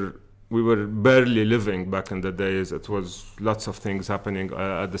we were barely living back in the days. It was lots of things happening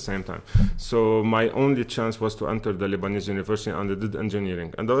at the same time. So my only chance was to enter the Lebanese university, and I did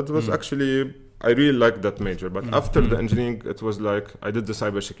engineering. And that was actually, I really liked that major. But after the engineering, it was like I did the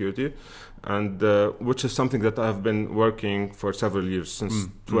cybersecurity, and which is something that I have been working for several years, since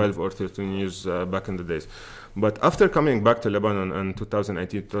 12 or 13 years back in the days. But after coming back to Lebanon in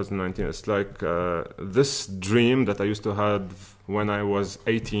 2018, 2019, it's like this dream that I used to have when I was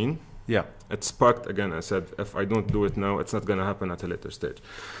 18, it sparked again. I said, if I don't do it now, it's not going to happen at a later stage.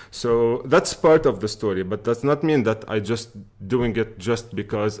 So that's part of the story, but does not mean that I just doing it just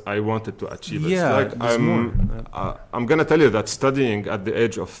because I wanted to achieve it. Yeah, it's like I'm going to tell you that studying at the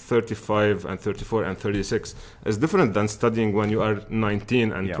age of 35 and 34 and 36 is different than studying when you are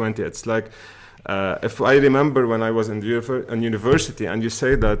 19 and 20. It's like, if I remember when I was in university, and you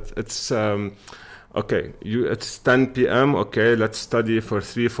say that it's okay, it's 10 p.m. Okay, let's study for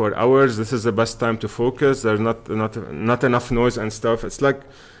 3-4 hours. This is the best time to focus. There's not enough noise and stuff. It's like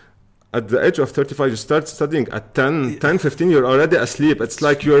at the age of 35, you start studying at 10-15, you're already asleep. It's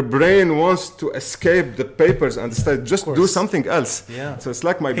like your brain wants to escape the papers and just do something else. Yeah. So it's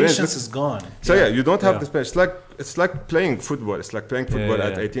like my patience is gone. So you don't have this patience. It's like playing football. It's like playing football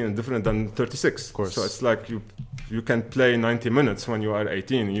at 18 different than 36. Of course. So it's like you can play 90 minutes when you are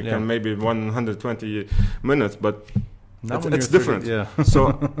 18. You can maybe 120 minutes, but it's different.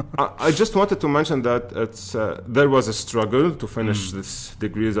 So I just wanted to mention that there was a struggle to finish this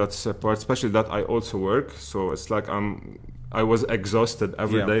degree. That's a part, especially that I also work. So it's like I was exhausted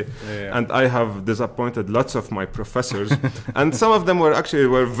every day, and I have disappointed lots of my professors, and some of them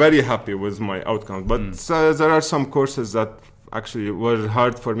were very happy with my outcome. But there are some courses that actually were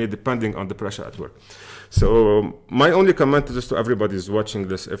hard for me, depending on the pressure at work. So my only comment is just to everybody who's watching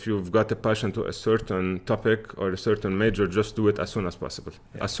this: if you've got a passion to a certain topic or a certain major, just do it as soon as possible,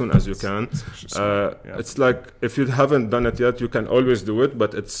 as soon as you can. It's like if you haven't done it yet, you can always do it,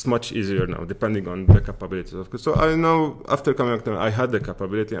 but it's much easier now, depending on the capabilities. So I know after coming back, I had the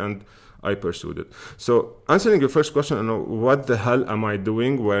capability and I pursued it. So answering your first question, I know what the hell am I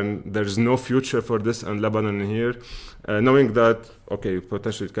doing when there's no future for this in Lebanon here, knowing that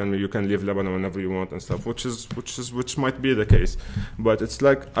potentially you can leave Lebanon whenever you want and stuff, which might be the case, but it's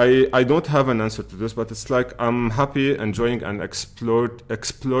like I don't have an answer to this, but it's like I'm happy, enjoying and exploring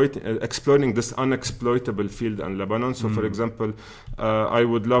this unexploitable field in Lebanon. So for example, I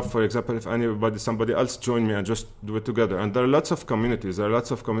would love, for example, if somebody else join me and just do it together. And there are lots of communities. There are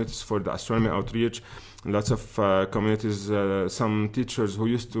lots of communities for the astronomy outreach, lots of communities, some teachers who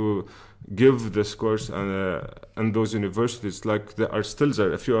used to give this course and those universities, like they are still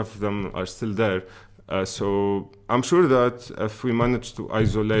there. A few of them are still there. So I'm sure that if we manage to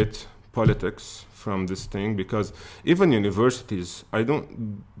isolate politics from this thing, because even universities, I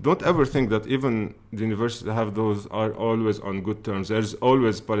don't ever think that even the universities have those are always on good terms. There's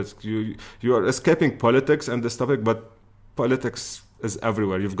always politics. You are escaping politics and this topic, but politics is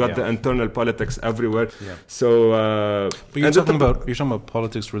everywhere. You've got the internal politics everywhere. So, but you're talking about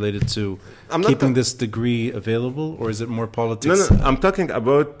politics related to keeping this degree available, or is it more politics? No, I'm talking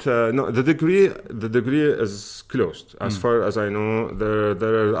about the degree. The degree is closed, as far as I know.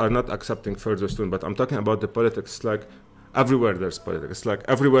 There are not accepting further students. But I'm talking about the politics, like. Everywhere there's politics. It's like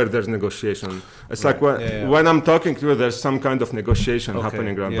everywhere there's negotiation. It's like when I'm talking to you, there's some kind of negotiation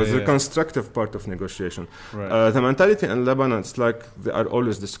happening around. But the constructive part of negotiation. The mentality in Lebanon, it's like they are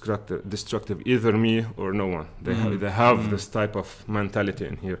always destructive. Either me or no one. They have this type of mentality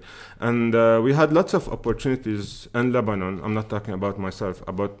in here. And we had lots of opportunities in Lebanon. I'm not talking about myself,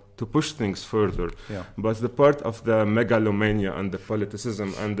 to push things further. But the part of the megalomania and the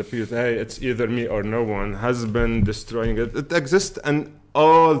politicism and the people, hey, it's either me or no one, has been destroying it. It exists in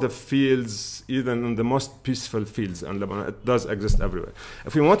all the fields, even in the most peaceful fields in Lebanon. It does exist everywhere.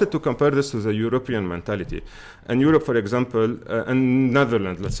 If we wanted to compare this to the European mentality, in Europe, for example, in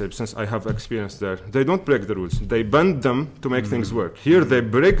Netherlands, let's say, since I have experience there, they don't break the rules. They bend them to make things work. Here, they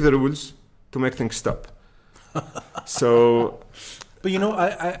break the rules to make things stop. So... But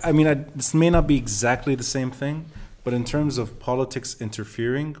I mean, this may not be exactly the same thing, but in terms of politics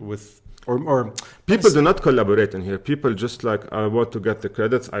interfering with, or people do not collaborate in here. People just like, I want to get the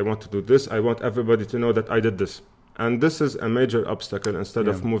credits, I want to do this, I want everybody to know that I did this. And this is a major obstacle instead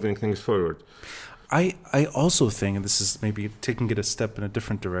of moving things forward. I also think, and this is maybe taking it a step in a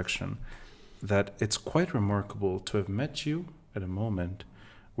different direction, that it's quite remarkable to have met you at a moment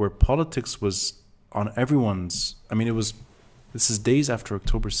where politics was on everyone's. I mean, this is days after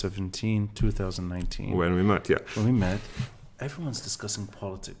October 17, 2019. When we met, yeah. When we met, everyone's discussing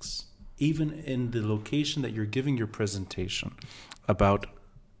politics. Even in the location that you're giving your presentation about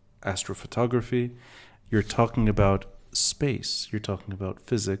astrophotography, you're talking about space, you're talking about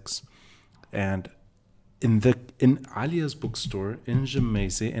physics, and in Alia's bookstore in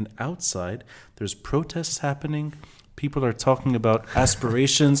Jemmaisi and outside, there's protests happening. People are talking about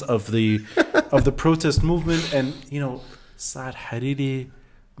aspirations of the protest movement, and Saad Hariri,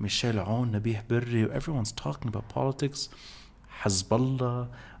 Michel Aoun, Nabih Berri, everyone's talking about politics. Hezbollah,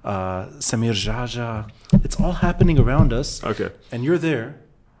 Samir Jaja, it's all happening around us. Okay. And you're there,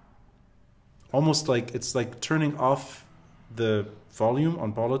 almost like it's like turning off the volume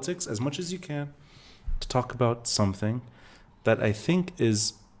on politics as much as you can to talk about something that I think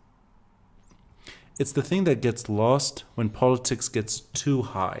it's the thing that gets lost when politics gets too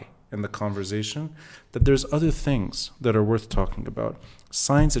high in the conversation, that there's other things that are worth talking about.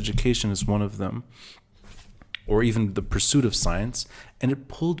 Science education is one of them, or even the pursuit of science, and it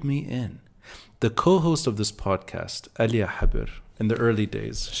pulled me in. The co-host of this podcast, Alia Habib, in the early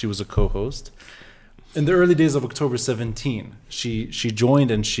days, she was a co-host. In the early days of October 17, she joined,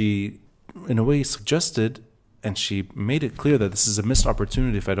 and she, in a way, suggested, and she made it clear that this is a missed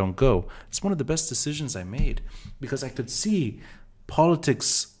opportunity if I don't go. It's one of the best decisions I made, because I could see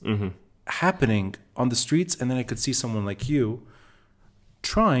politics happening on the streets, and then I could see someone like you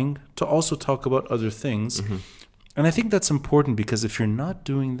trying to also talk about other things. And I think that's important, because if you're not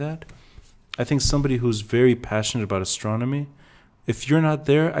doing that, I think somebody who's very passionate about astronomy, if you're not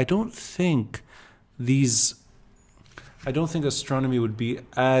there, I don't think astronomy would be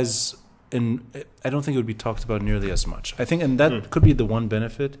I don't think it would be talked about nearly as much. I think, and that could be the one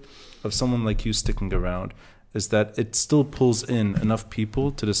benefit of someone like you sticking around, is that it still pulls in enough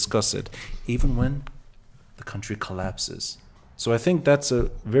people to discuss it, even when the country collapses. So I think that's a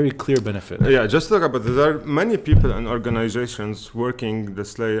very clear benefit. Yeah, just talk about this. There are many people and organizations working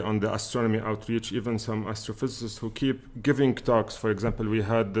this way on the astronomy outreach, even some astrophysicists who keep giving talks. For example, we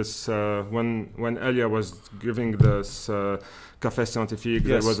had this, when Elia was giving this Café Scientifique,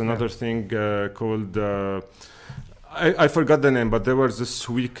 there was another thing called... I forgot the name, but there was this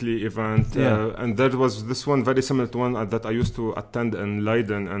weekly event, and there was this one very similar to one that I used to attend in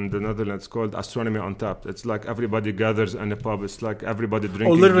Leiden and the Netherlands, called Astronomy on Tap. It's like everybody gathers in a pub. It's like everybody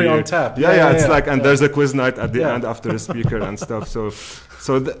drinking. Oh, literally beer. on tap. It's like, and there's a quiz night at the end after a speaker and stuff.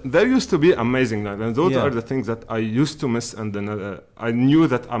 So there used to be amazing night, and those are the things that I used to miss, and then I knew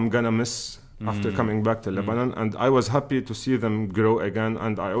that I'm gonna miss after coming back to Lebanon, and I was happy to see them grow again,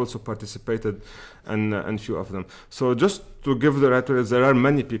 and I also participated in a few of them. So just to give the right words, there are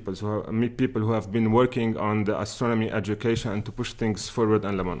many people who have been working on the astronomy education and to push things forward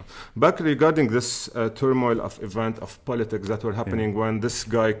in Lebanon. Back regarding this turmoil of event of politics that were happening when this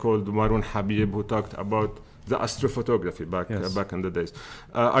guy called Maroun Habib, who talked about the astrophotography back in the days.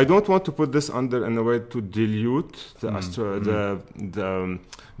 I don't want to put this under in a way to dilute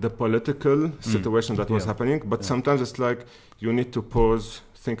the political situation that was happening, but sometimes it's like you need to pause,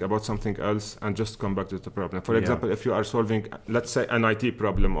 think about something else, and just come back to the problem. For example, if you are solving, let's say, an IT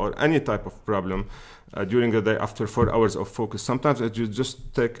problem or any type of problem during the day after 4 hours of focus, sometimes if you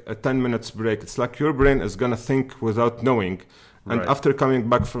just take a 10 minutes break, it's like your brain is going to think without knowing. And after coming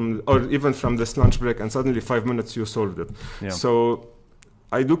back from, or even from this lunch break, and suddenly 5 minutes you solved it. So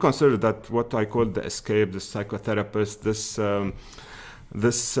I do consider that what I call the escape, this psychotherapist,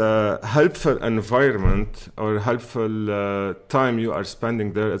 this helpful environment or helpful time you are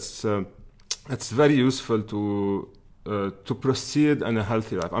spending there. It's very useful to proceed in a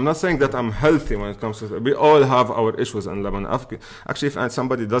healthy life. I'm not saying that I'm healthy when it comes to... We all have our issues in Lebanon. Actually, if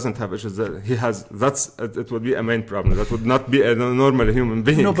somebody doesn't have issues, it would be a main problem. That would not be a normal human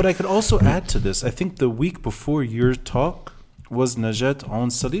being. No, but I could also add to this. I think the week before your talk was Najat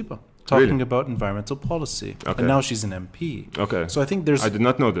Aoun Saliba talking about environmental policy. And now she's an MP. Okay. So I think there's... I did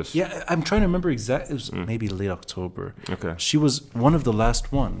not know this. Yeah, I'm trying to remember exactly. It was maybe late October. Okay. She was one of the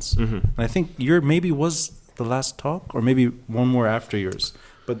last ones. And I think maybe was the last talk, or maybe one more after yours.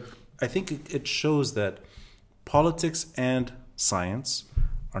 But I think it shows that politics and science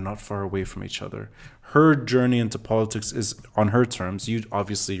are not far away from each other. Her journey into politics is on her terms.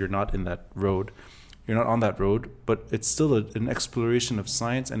 You're not in that road. You're not on that road, but it's still an exploration of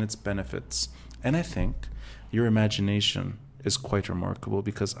science and its benefits. And I think your imagination is quite remarkable,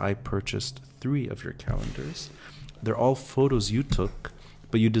 because I purchased 3 of your calendars. They're all photos you took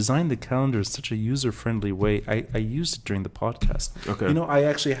but you designed the calendar in such a user-friendly way. I used it during the podcast. Okay. You know, I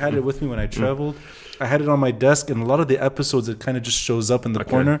actually had it with me when I traveled. I had it on my desk, and a lot of the episodes, it kind of just shows up in the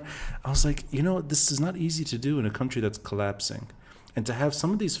corner. I was like, you know, this is not easy to do in a country that's collapsing. And to have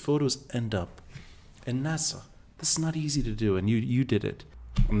some of these photos end up in NASA, this is not easy to do, and you did it.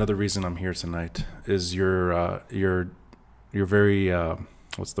 Another reason I'm here tonight is you're very,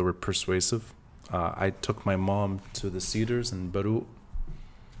 what's the word, persuasive. I took my mom to the Cedars in Beirut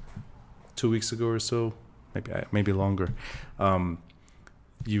 2 weeks ago or so, maybe longer.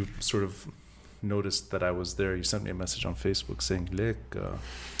 You sort of noticed that I was there. You sent me a message on Facebook saying, "Look,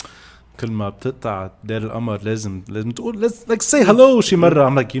 كل ما بتقطع دير القمر لازم تقول, let's like say hello شي مرة."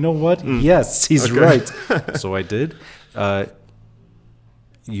 I'm like, you know what? Yes, he's right. So I did.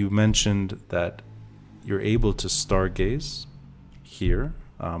 You mentioned that you're able to stargaze here.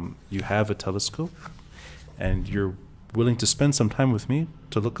 You have a telescope, and you're willing to spend some time with me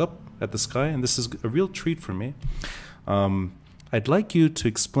to look up at the sky, and this is a real treat for me. I'd like you to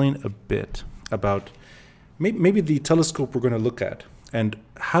explain a bit about maybe the telescope we're going to look at, and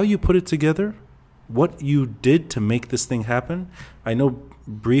how you put it together, what you did to make this thing happen. I know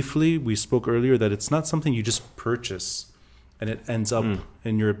briefly, we spoke earlier, that it's not something you just purchase and it ends up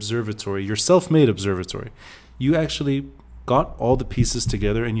in your observatory, your self-made observatory. You actually got all the pieces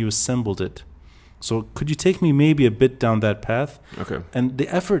together and you assembled it. So could you take me maybe a bit down that path? Okay. And the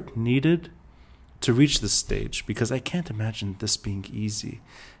effort needed to reach this stage, because I can't imagine this being easy.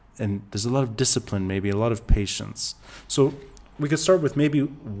 And there's a lot of discipline, maybe a lot of patience. So we could start with maybe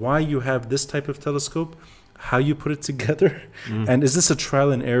why you have this type of telescope, how you put it together, and is this a trial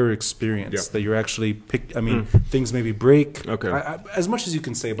and error experience that you're actually things maybe break? Okay. As much as you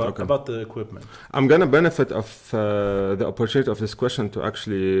can say about the equipment. I'm gonna benefit of the opportunity of this question to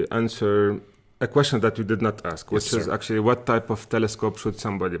actually answer a question that you did not ask, which is actually what type of telescope should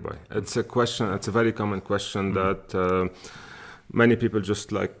somebody buy? It's a question. It's a very common question that many people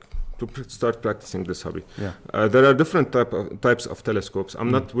just like to start practicing this hobby. There are different types of telescopes.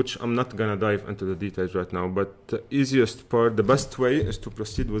 I'm not gonna dive into the details right now, but the easiest part, the best way is to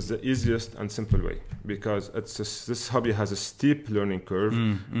proceed with the easiest and simple way, because this hobby has a steep learning curve,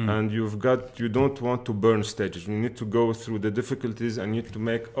 and you don't want to burn stages. You need to go through the difficulties and you need to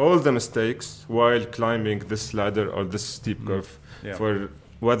make all the mistakes while climbing this ladder or this steep curve for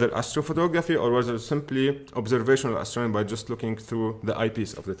whether astrophotography or whether simply observational astronomy by just looking through the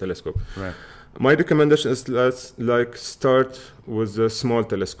eyepiece of the telescope. Right. My recommendation is let's start with a small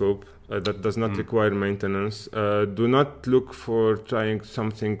telescope that does not require maintenance. Do not look for trying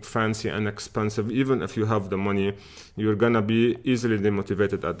something fancy and expensive. Even if you have the money, you're gonna be easily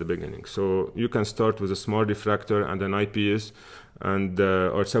demotivated at the beginning. So you can start with a small refractor and an eyepiece, and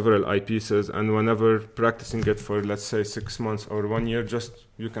or several eyepieces, and whenever practicing it for, let's say, 6 months or 1 year, just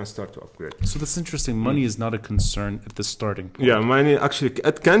you can start to upgrade. So that's interesting. Money is not a concern at the starting point. Yeah, money actually,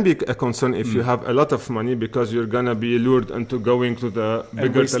 it can be a concern if you have a lot of money, because you're gonna be lured into going to the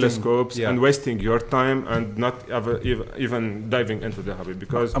bigger telescopes and wasting your time and not ever even diving into the hobby.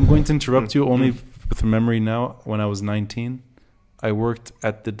 Because I'm going to interrupt you only with a memory now. When I was 19, I worked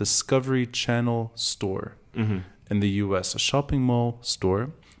at the Discovery Channel store in the US, a shopping mall store,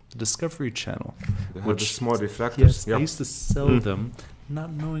 the Discovery Channel. Which small refractors. Yes, I used to sell them, not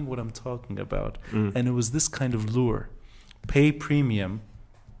knowing what I'm talking about. And it was this kind of lure. Pay premium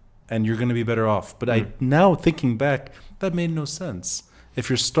and you're going to be better off. But now thinking back, that made no sense. If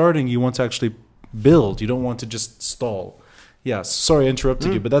you're starting, you want to actually build. You don't want to just stall. Yeah, sorry I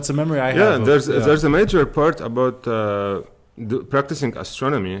interrupted you, but that's a memory I have. There's a major part about practicing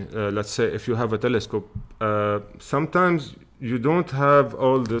astronomy. Let's say if you have a telescope, sometimes you don't have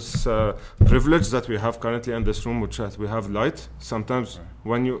all this privilege that we have currently in this room, which is we have light. Sometimes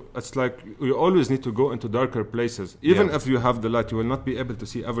when it's like you always need to go into darker places. Even if you have the light, you will not be able to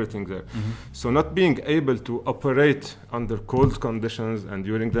see everything there. So not being able to operate under cold conditions and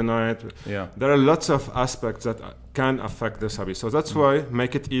during the night, there are lots of aspects that can affect this hobby. So that's why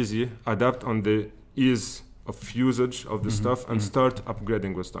make it easy, adapt on the ease of usage of the stuff, and start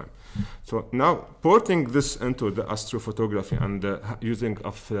upgrading with time. So now porting this into the astrophotography and the using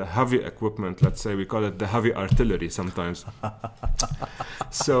of heavy equipment, let's say we call it the heavy artillery sometimes.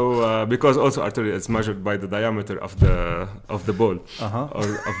 So because also artillery is measured by the diameter of the ball or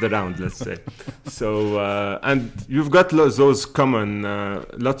of the round, let's say. So and you've got those common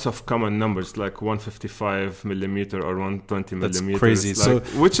lots of common numbers like 155 millimeter or 120 millimeter. That's crazy. Like,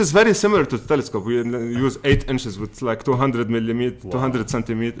 which is very similar to the telescope. We use 8 inches with like 200 millimeter, 200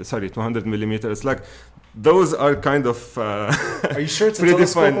 centimeter. Sorry, 200 millimeter. It's like those are kind of. Are you sure it's a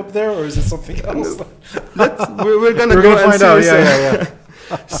telescope up there, or is it something else? We're gonna go and find out. Yeah.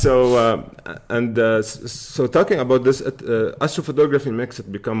 So talking about this, astrophotography makes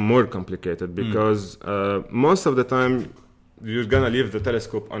it become more complicated because most of the time you're gonna leave the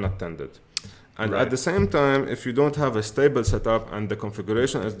telescope unattended. And at the same time, if you don't have a stable setup and the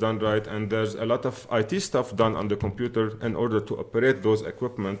configuration is done right, and there's a lot of IT stuff done on the computer in order to operate those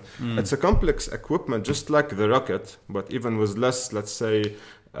equipment, it's a complex equipment, just like the rocket, but even with less, let's say,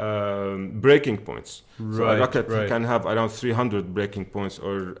 breaking points. So a rocket can have around 300 breaking points,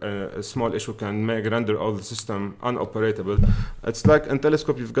 or a small issue can render all the system unoperatable. It's like in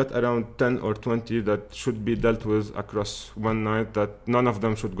telescope, you've got around 10 or 20 that should be dealt with across one night, that none of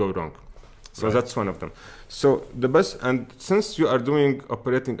them should go wrong. So that's one of them. So the best, and since you are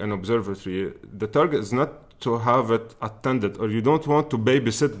operating an observatory, the target is not to have it attended, or you don't want to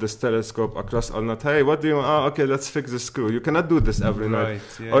babysit this telescope across all night. Hey, what do you want? Okay, let's fix the screw. You cannot do this every night.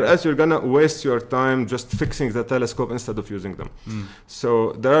 Or else you're gonna waste your time just fixing the telescope instead of using them.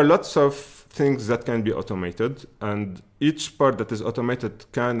 So there are lots of things that can be automated, and each part that is automated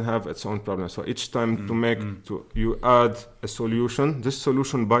can have its own problem. So each time you add a solution, this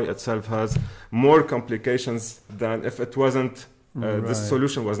solution by itself has more complications than if it wasn't this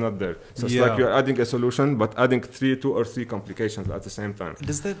solution was not there. So it's like you're adding a solution but adding two or three complications at the same time.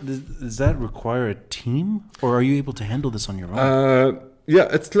 Does that require a team, or are you able to handle this on your own? Yeah,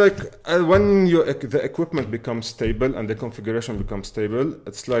 it's like when the equipment becomes stable and the configuration becomes stable,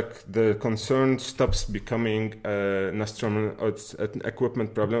 it's like the concern stops becoming an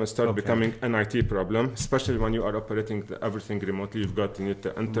equipment problem. It starts becoming an IT problem, especially when you are operating everything remotely. You need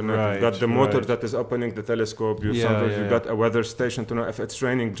the internet, you've got the motor that is opening the telescope. You've got a weather station to know if it's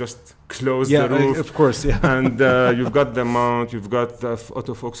raining, just close the roof. Of course, And you've got the mount, you've got the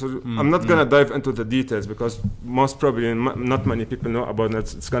autofocus. I'm not going to dive into the details because most probably not many people know about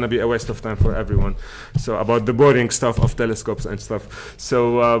it. It's going to be a waste of time for everyone. So about the boring stuff of telescopes and stuff.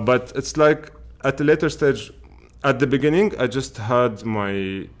 So, but it's like at a later stage, at the beginning, I just had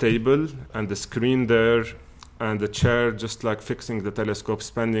my table and the screen there and the chair, just like fixing the telescope,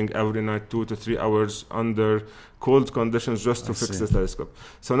 spending every night 2 to 3 hours under cold conditions just to fix the telescope.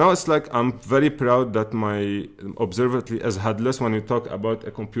 So now it's like I'm very proud that my observatory is headless. When you talk about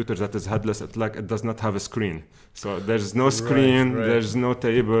a computer that is headless, it's like it does not have a screen. So there's no screen, there's no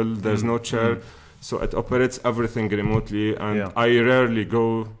table, there's no chair. So it operates everything remotely, and I rarely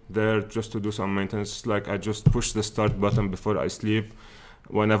go there just to do some maintenance. It's like I just push the start button before I sleep.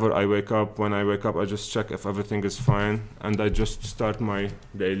 Whenever I wake up, I just check if everything is fine, and I just start my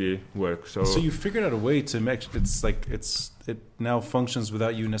daily work. So you figured out a way to make it now functions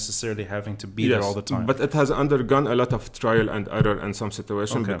without you necessarily having to be there all the time. But it has undergone a lot of trial and error in some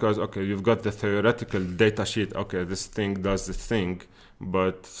situations because you've got the theoretical data sheet. Okay, this thing does this thing,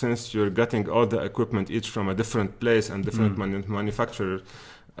 but since you're getting all the equipment each from a different place and different manufacturer.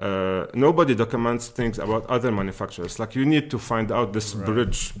 Nobody documents things about other manufacturers. Like you need to find out this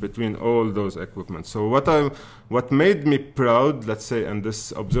bridge between all those equipment. So what made me proud, let's say, in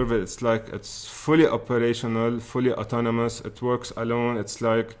this observatory, it's like it's fully operational, fully autonomous. It works alone. It's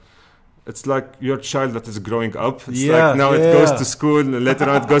like your child that is growing up. It's like now it goes to school, and later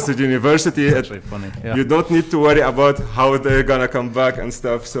on it goes to university. It's actually funny. You don't need to worry about how they're gonna come back and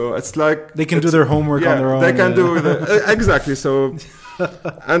stuff. So it's like they can do their homework on their own. They can do exactly. So.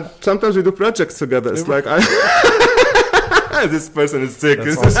 And sometimes we do projects together. It's like this person is sick.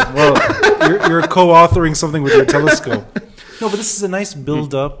 That's awesome. Well, you're co-authoring something with your telescope. No, but this is a nice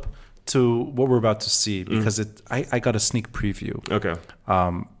build-up to what we're about to see, because I got a sneak preview. Okay.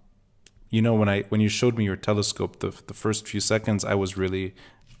 You know, when you showed me your telescope, the first few seconds, I was really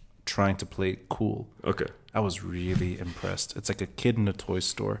trying to play it cool. Okay. I was really impressed. It's like a kid in a toy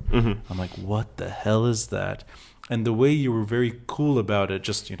store. I'm like, what the hell is that? And the way you were very cool about it,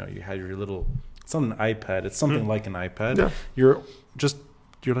 just, you had your little, it's not an iPad, it's something like an iPad. Yeah.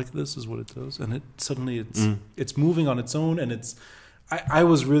 You're like, this is what it does. And it suddenly it's moving on its own. And I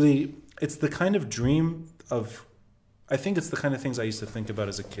was really, it's the kind of dream of, I think it's the kind of things I used to think about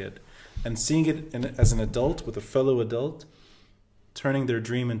as a kid. And seeing it as an adult with a fellow adult, turning their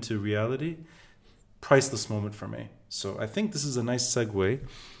dream into reality, priceless moment for me. So I think this is a nice segue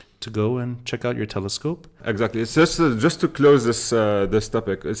to go and check out your telescope. Exactly. It's just to close this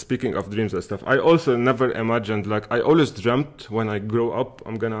topic. Speaking of dreams and stuff, I also never imagined, like I always dreamt when I grow up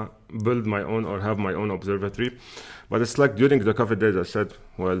I'm gonna build my own or have my own observatory. But it's like during the COVID days I said,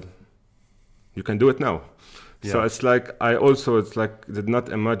 well, you can do it now. Yeah. So it's like I also did not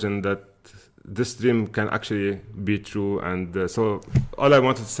imagine that this dream can actually be true. And so all I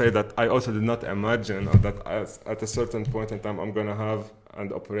wanted to say that I also did not imagine that at a certain point in time I'm gonna have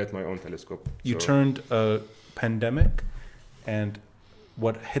and operate my own telescope. You turned a pandemic and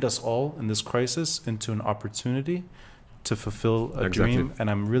what hit us all in this crisis into an opportunity to fulfill a dream, and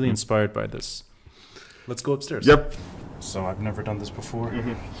I'm really inspired by this. Let's go upstairs. Yep. So I've never done this before.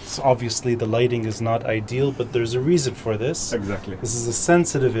 So obviously the lighting is not ideal, but there's a reason for this. Exactly. This is a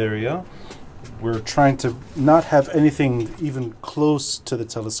sensitive area. We're trying to not have anything even close to the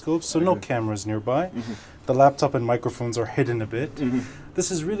telescope, so no cameras nearby. The laptop and microphones are hidden a bit.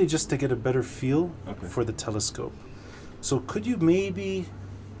 This is really just to get a better feel for the telescope. So could you maybe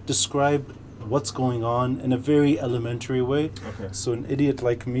describe what's going on in a very elementary way, so an idiot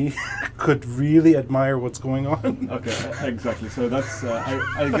like me could really admire what's going on? Exactly. So that's,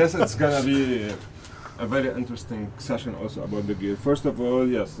 I guess it's gonna be a very interesting session also about the gear. First of all,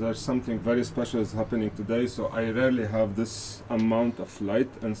 yes, there's something very special is happening today, so I rarely have this amount of light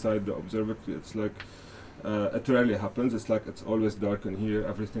inside the observatory. It's like, it rarely happens. It's like it's always dark in here.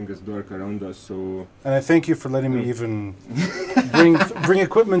 Everything is dark around us. So. And I thank you for letting me even bring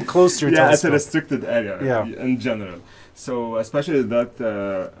equipment close to your telescope. It's a restricted area in general. So especially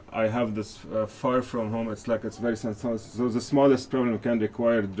that I have this far from home. It's like it's very sensitive. So the smallest problem can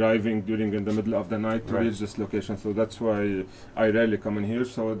require driving during in the middle of the night to reach this location. So that's why I rarely come in here.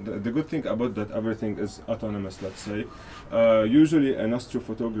 So the good thing about that everything is autonomous. Let's say usually an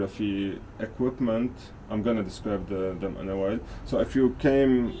astrophotography equipment. I'm gonna describe them in a while. So if you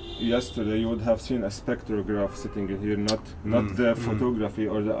came yesterday, you would have seen a spectrograph sitting in here, not the photography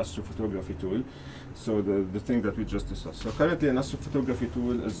or the astrophotography tool. So the thing that we just discussed. So currently an astrophotography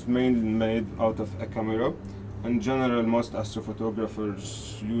tool is mainly made out of a camera. In general, most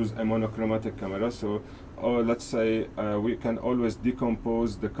astrophotographers use a monochromatic camera. So let's say we can always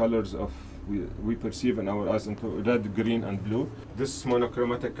decompose the colors of we perceive in our eyes into red, green, and blue. This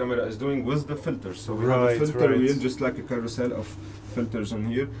monochromatic camera is doing with the filters. So we have a filter wheel, just like a carousel of filters on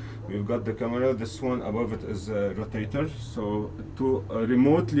here. We've got the camera. This one above it is a rotator. So to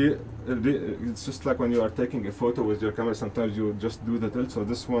remotely, it's just like when you are taking a photo with your camera, sometimes you just do the tilt. So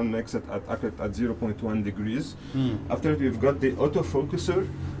this one makes it accurate at 0.1 degrees. After we've got the autofocuser.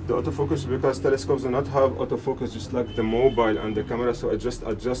 The autofocus, because telescopes do not have autofocus just like the mobile and the camera, so it just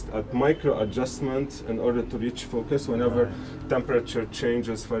adjusts at micro adjustments in order to reach focus whenever temperature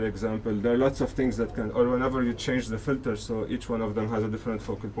changes, for example. There are lots of things that can, or whenever you change the filter, so each one of them has a different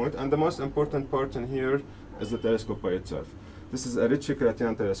focal point. And the most important part in here is the telescope by itself. This is a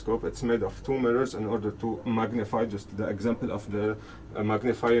Ritchey-Chrétien telescope. It's made of 2 mirrors in order to magnify, just the example of the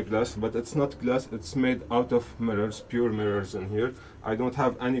magnifier glass, but it's not glass, it's made out of mirrors, pure mirrors in here. I don't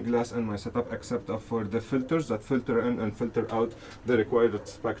have any glass in my setup except for the filters that filter in and filter out the required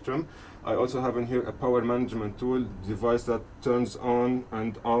spectrum. I also have in here a power management tool device that turns on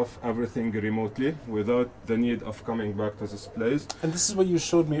and off everything remotely without the need of coming back to this place. And this is what you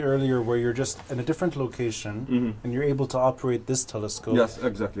showed me earlier, where you're just in a different location and you're able to operate this telescope. Yes,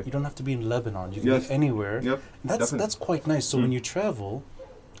 exactly. You don't have to be in Lebanon. You can be anywhere. Yep. That's quite nice. So when you travel,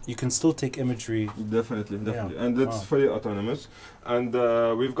 you can still take imagery. Definitely. And it's fully autonomous. And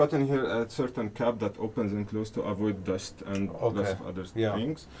we've got in here a certain cap that opens and closes to avoid dust and lots of other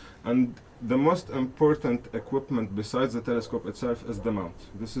things. And the most important equipment besides the telescope itself is the mount.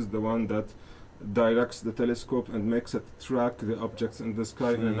 This is the one that directs the telescope and makes it track the objects in the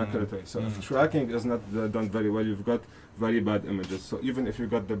sky in an accurate way. So if tracking is not done very well, you've got very bad images. So even if you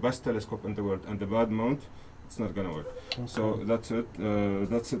got the best telescope in the world and the bad mount, it's not gonna work. So that's it.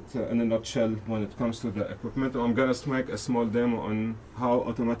 That's it in a nutshell when it comes to the equipment. I'm gonna make a small demo on how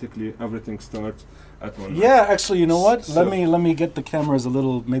automatically everything starts at one. Yeah, actually, you know what? So let me get the cameras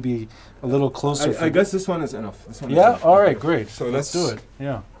maybe a little closer. I guess this one is enough. This one is enough. All right, great. So let's do it.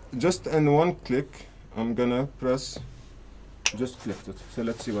 Yeah. Just in one click, I'm gonna press. Just clicked it. So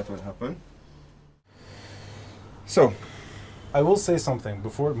let's see what will happen. So, I will say something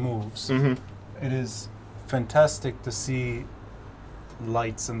before it moves. It is fantastic to see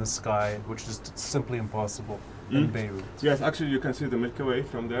lights in the sky, which is simply impossible in Beirut. Yes, actually you can see the Milky Way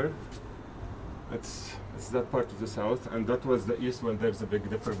from there. It's that part of the south, and that was the east when there's a Big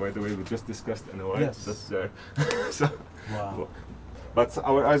Dipper, by the way, we just discussed in a while. Yes. That's there. So, wow. But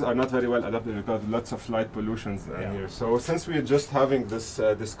our eyes are not very well adapted because lots of light pollutions in here. So since we're just having this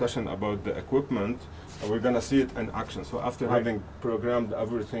discussion about the equipment, we're gonna see it in action. So after having programmed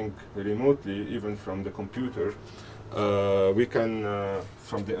everything remotely, even from the computer, we can,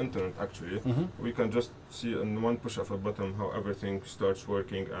 from the internet actually, we can just see in one push of a button how everything starts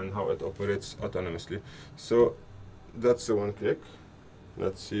working and how it operates autonomously. So that's the one click.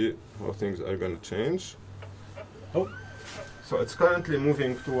 Let's see how things are gonna change. So it's currently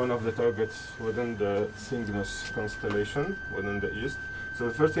moving to one of the targets within the Cygnus constellation, within the east. So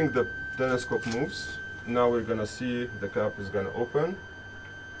the first thing, the telescope moves. Now we're gonna see the cap is gonna open,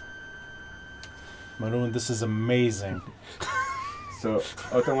 Maroun, this is amazing. So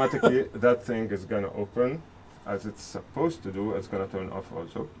automatically that thing is gonna open as it's supposed to do. It's gonna turn off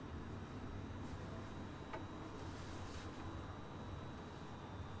also.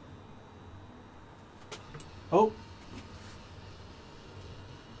 Oh.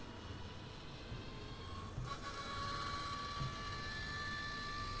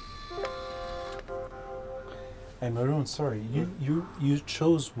 Hey Maroun, sorry, you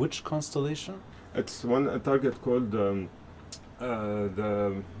chose which constellation? It's a target called the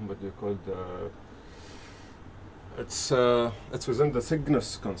what do you call it's within the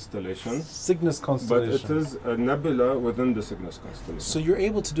Cygnus constellation. Cygnus constellation. But it is a nebula within the Cygnus constellation. So you're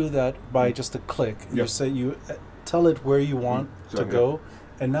able to do that by just a click. You Yep. say you tell it where you want So to here. go,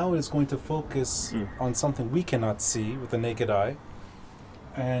 and now it's going to focus on something we cannot see with the naked eye.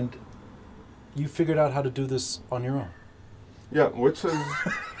 And you figured out how to do this on your own. Yeah, which is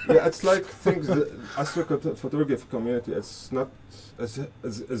it's like things the astrophotography community. It's not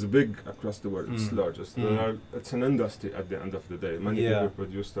as big across the world. It's large. It's an industry at the end of the day. Many people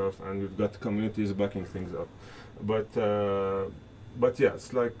produce stuff, and we've got communities backing things up. But yeah,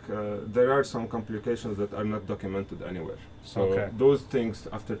 it's like there are some complications that are not documented anywhere. So those things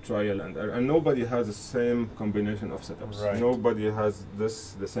after trial and error, and nobody has the same combination of setups. Right. Nobody has this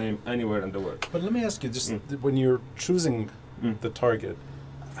the same anywhere in the world. But let me ask you, just when you're choosing the target,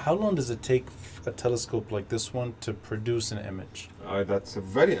 how long does it take a telescope like this one to produce an image? That's a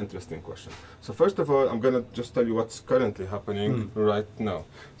very interesting question. So first of all, I'm going to just tell you what's currently happening right now.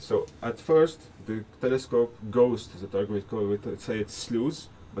 So at first, the telescope goes to the target. We say it slews,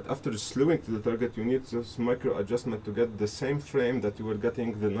 but after slewing to the target, you need this micro adjustment to get the same frame that you were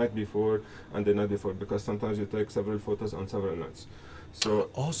getting the night before and the night before, because sometimes you take several photos on several nights. So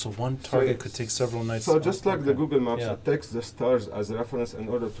also one target could take several nights. So just like the Google Maps, it takes the stars as a reference in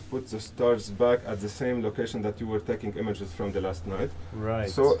order to put the stars back at the same location that you were taking images from the last night. Right.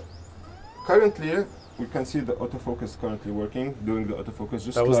 So currently, we can see the autofocus currently working, doing the autofocus.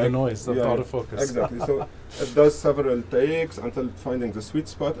 Just that was the noise of the autofocus. Exactly. So it does several takes until finding the sweet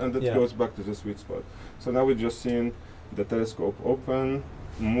spot, and it goes back to the sweet spot. So now we've just seen the telescope open,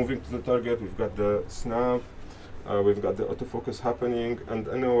 moving to the target. We've got the snap. We've got the autofocus happening, and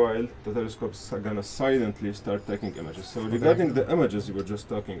in a while the telescope's gonna silently start taking images. So regarding the images you were just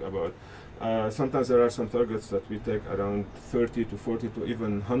talking about, sometimes there are some targets that we take around 30 to 40 to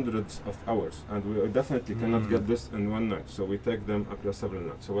even hundreds of hours, and we definitely cannot get this in one night. So we take them across several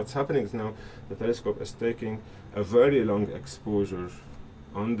nights. So what's happening is now the telescope is taking a very long exposure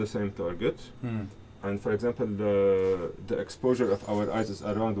on the same target. And for example, the exposure of our eyes is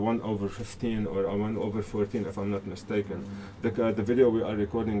around 1/15 or 1/14, if I'm not mistaken. The video we are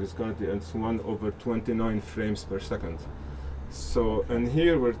recording is currently it's 1/29 frames per second. So and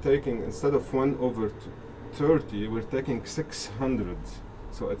here we're taking, instead of 1/30, we're taking 600.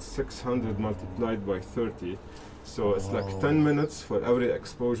 So it's 600 multiplied by 30. So it's like 10 minutes for every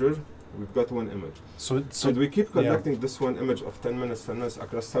exposure. We've got one image. So we keep collecting this one image of 10 minutes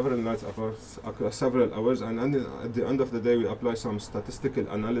across several nights, across several hours, and at the end of the day, we apply some statistical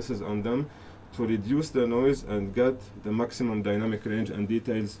analysis on them to reduce the noise and get the maximum dynamic range and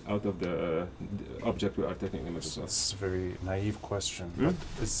details out of the object we are taking images of. It's a very naive question. But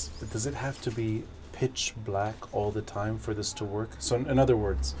does it have to be pitch black all the time for this to work? So in other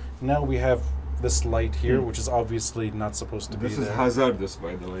words, now we have this light here, which is obviously not supposed to be there. This is hazardous,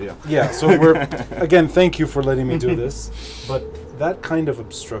 by the way, Yeah, so we're, again, thank you for letting me do this, but that kind of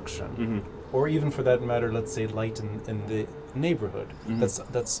obstruction, or even for that matter, let's say light in the neighborhood,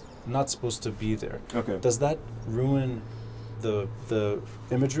 that's not supposed to be there. Okay. Does that ruin the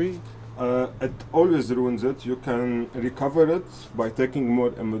imagery? It always ruins it. You can recover it by taking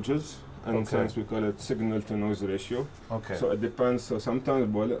more images. And sometimes we call it signal to noise ratio. Okay. So it depends. So sometimes,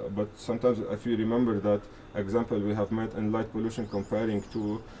 but sometimes, if you remember that example we have made in light pollution comparing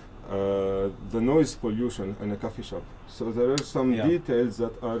to the noise pollution in a coffee shop. So there are some details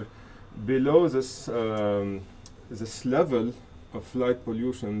that are below this this level of light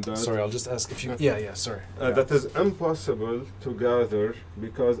pollution. That sorry, I'll just ask if you. Sorry. That is impossible to gather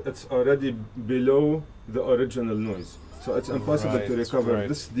because it's already below the original noise. So it's impossible to recover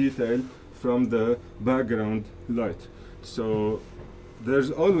this detail from the background light. So there's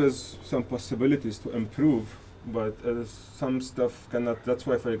always some possibilities to improve, but some stuff cannot. That's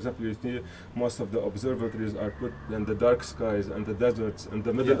why, for example, you see most of the observatories are put in the dark skies and the deserts in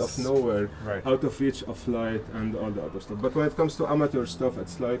the middle of nowhere, out of reach of light and all the other stuff. But when it comes to amateur stuff,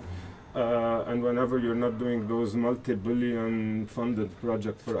 it's like and whenever you're not doing those multi-billion funded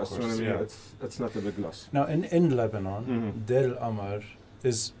projects for astronomy, it's not a big loss. Now in Lebanon, Deir al-Amar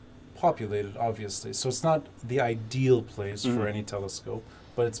is populated, obviously, so it's not the ideal place for any telescope,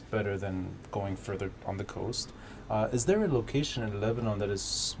 but it's better than going further on the coast. Is there a location in Lebanon that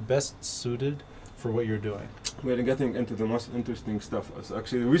is best suited for what you're doing? We're getting into the most interesting stuff. So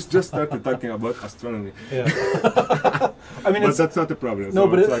actually, we just started talking about astronomy. Yeah. I mean, but that's not a problem. No, so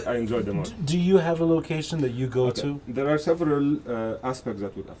but it's like I enjoy the most. Do you have a location that you go to? There are several aspects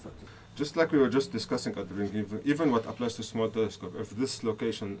that would affect it. Just like we were just discussing at the beginning, even what applies to small telescope, if this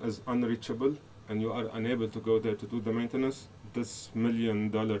location is unreachable and you are unable to go there to do the maintenance, this $1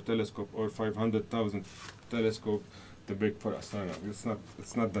 million telescope or 500,000 telescope, the big for astronomy.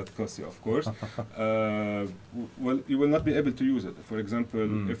 It's not that costly, of course. Well, you will not be able to use it. For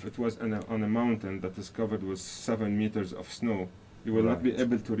example, if it was on a mountain that is covered with 7 meters of snow, you will not be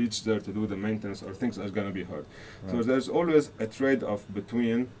able to reach there to do the maintenance, or things are going to be hard. So there's always a trade-off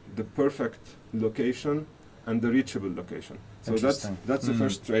between the perfect location and the reachable location. So that's the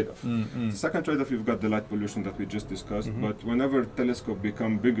first trade-off. The second trade-off, you've got the light pollution that we just discussed, but whenever telescopes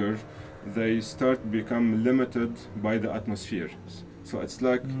become bigger, they start become limited by the atmosphere. So it's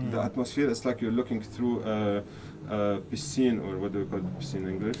like the atmosphere, it's like you're looking through a piscine, or what do we call piscine in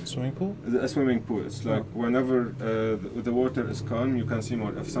English? Swimming pool? A swimming pool. It's like whenever the water is calm, you can see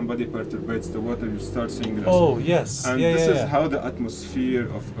more. If somebody perturbates the water, you start seeing less. Oh, yes. And this is how the atmosphere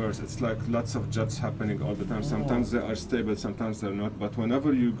of Earth, it's like lots of jets happening all the time. Sometimes they are stable, sometimes they're not. But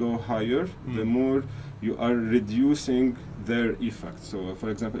whenever you go higher, the more you are reducing their effect. So, for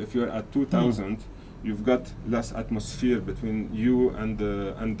example, if you're at 2,000, you've got less atmosphere between you and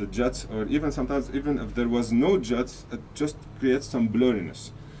the jets, or even sometimes, even if there was no jets, it just creates some blurriness.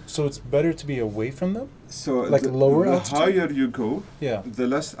 So it's better to be away from them? So like lower altitude? The higher you go, yeah, the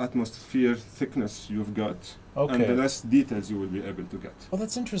less atmosphere thickness you've got, and the less details you will be able to get. Oh,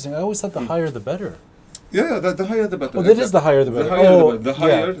 that's interesting. I always thought the higher the better. Yeah, the higher the better. Well, that is the higher the better. The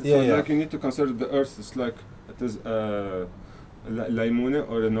higher, like you need to consider the Earth is like, it is limone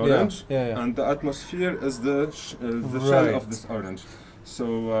or an orange, and the atmosphere is the shell of this orange.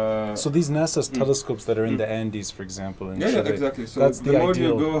 So so these NASA's telescopes that are in the Andes, for example, in Chile, exactly. So that's the more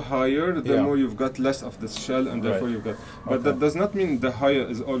you go higher, the more you've got less of this shell, and therefore you've got. But that does not mean the higher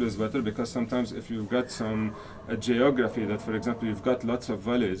is always better, because sometimes if you've got some geography that, for example, you've got lots of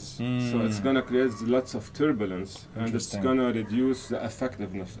valleys, so it's gonna create lots of turbulence, and it's gonna reduce the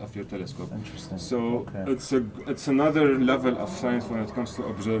effectiveness of your telescope. Interesting. So it's another level of science when it comes to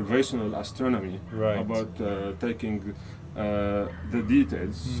observational astronomy, about taking the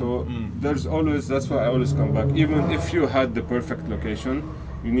details. So there's always, that's why I always come back. Even if you had the perfect location,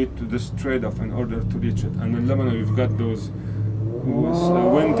 you need to just trade off in order to reach it. And in Lebanon, you've got those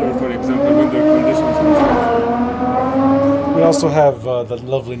winter, for example, winter conditions. We also have the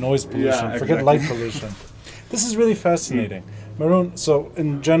lovely noise pollution. Forget light pollution. This is really fascinating, Maroun. So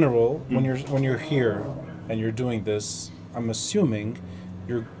in general, when you're here and you're doing this, I'm assuming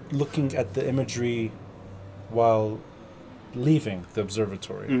you're looking at the imagery while leaving the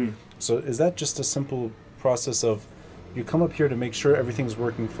observatory. So is that just a simple process of you come up here to make sure everything's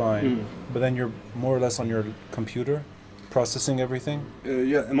working fine, but then you're more or less on your computer processing everything?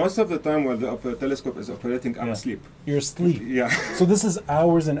 Most of the time when the telescope is operating, I'm asleep. You're asleep? Yeah. So this is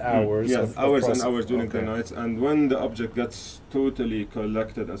hours and hours of hours and hours during the nights, and when the object gets totally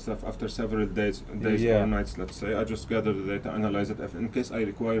collected and stuff, after several days or nights, let's say, I just gather the data, analyze it. If in case I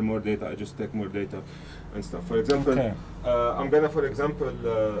require more data, I just take more data and stuff. For example, I'm gonna, for example,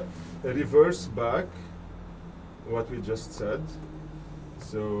 reverse back what we just said.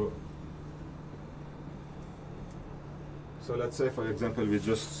 So let's say, for example, we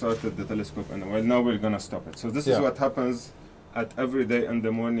just started the telescope, and now we're gonna stop it. So this is what happens at every day in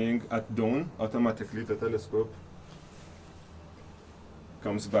the morning at dawn. Automatically, the telescope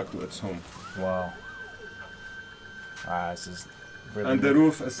comes back to its home. Wow. This is really and the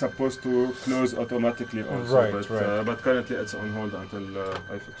roof is supposed to close automatically also, but currently it's on hold until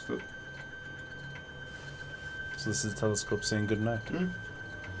I fixed it. So this is the telescope saying good night.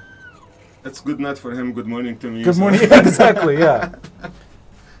 It's good night for him, good morning to me. Good morning, exactly, yeah.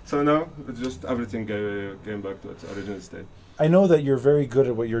 So now, it's just everything came back to its original state. I know that you're very good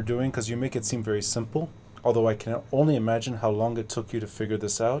at what you're doing because you make it seem very simple, although I can only imagine how long it took you to figure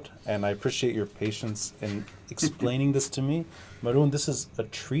this out, and I appreciate your patience in explaining this to me. Maroun, this is a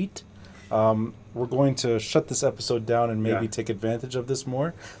treat. We're going to shut this episode down and maybe take advantage of this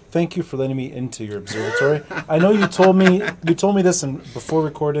more. Thank you for letting me into your observatory. I know you told me this before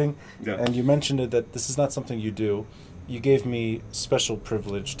recording, and you mentioned it that this is not something you do. You gave me special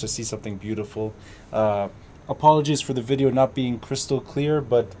privilege to see something beautiful. Apologies for the video not being crystal clear,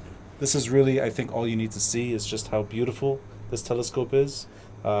 but this is really, I think, all you need to see is just how beautiful this telescope is.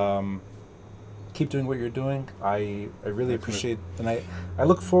 Keep doing what you're doing. I really appreciate, and I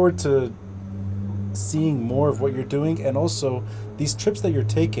look forward to seeing more of what you're doing, and also these trips that you're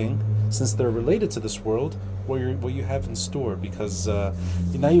taking, since they're related to this world, what you have in store, because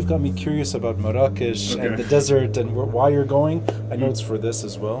now you've got me curious about Marrakesh and the desert and why you're going. I know it's for this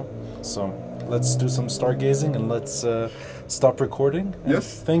as well. So let's do some stargazing, and let's stop recording.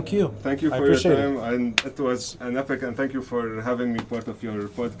 Yes. Thank you. Thank you for your time, and it was an epic, and thank you for having me part of your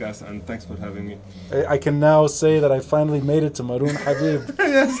podcast, and thanks for having me. I can now say that I finally made it to Maroun Habib.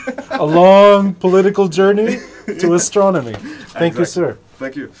 Yes. A long political journey to astronomy. Thank you, sir.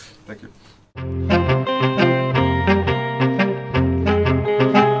 Thank you. Thank you.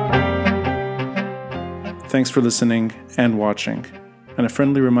 Thanks for listening and watching, and a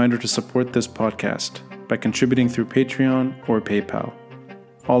friendly reminder to support this podcast by contributing through Patreon or PayPal.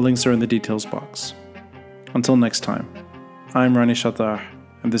 All links are in the details box. Until next time, I'm Rani Shattah,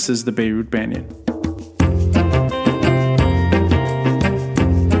 and this is the Beirut Banyan.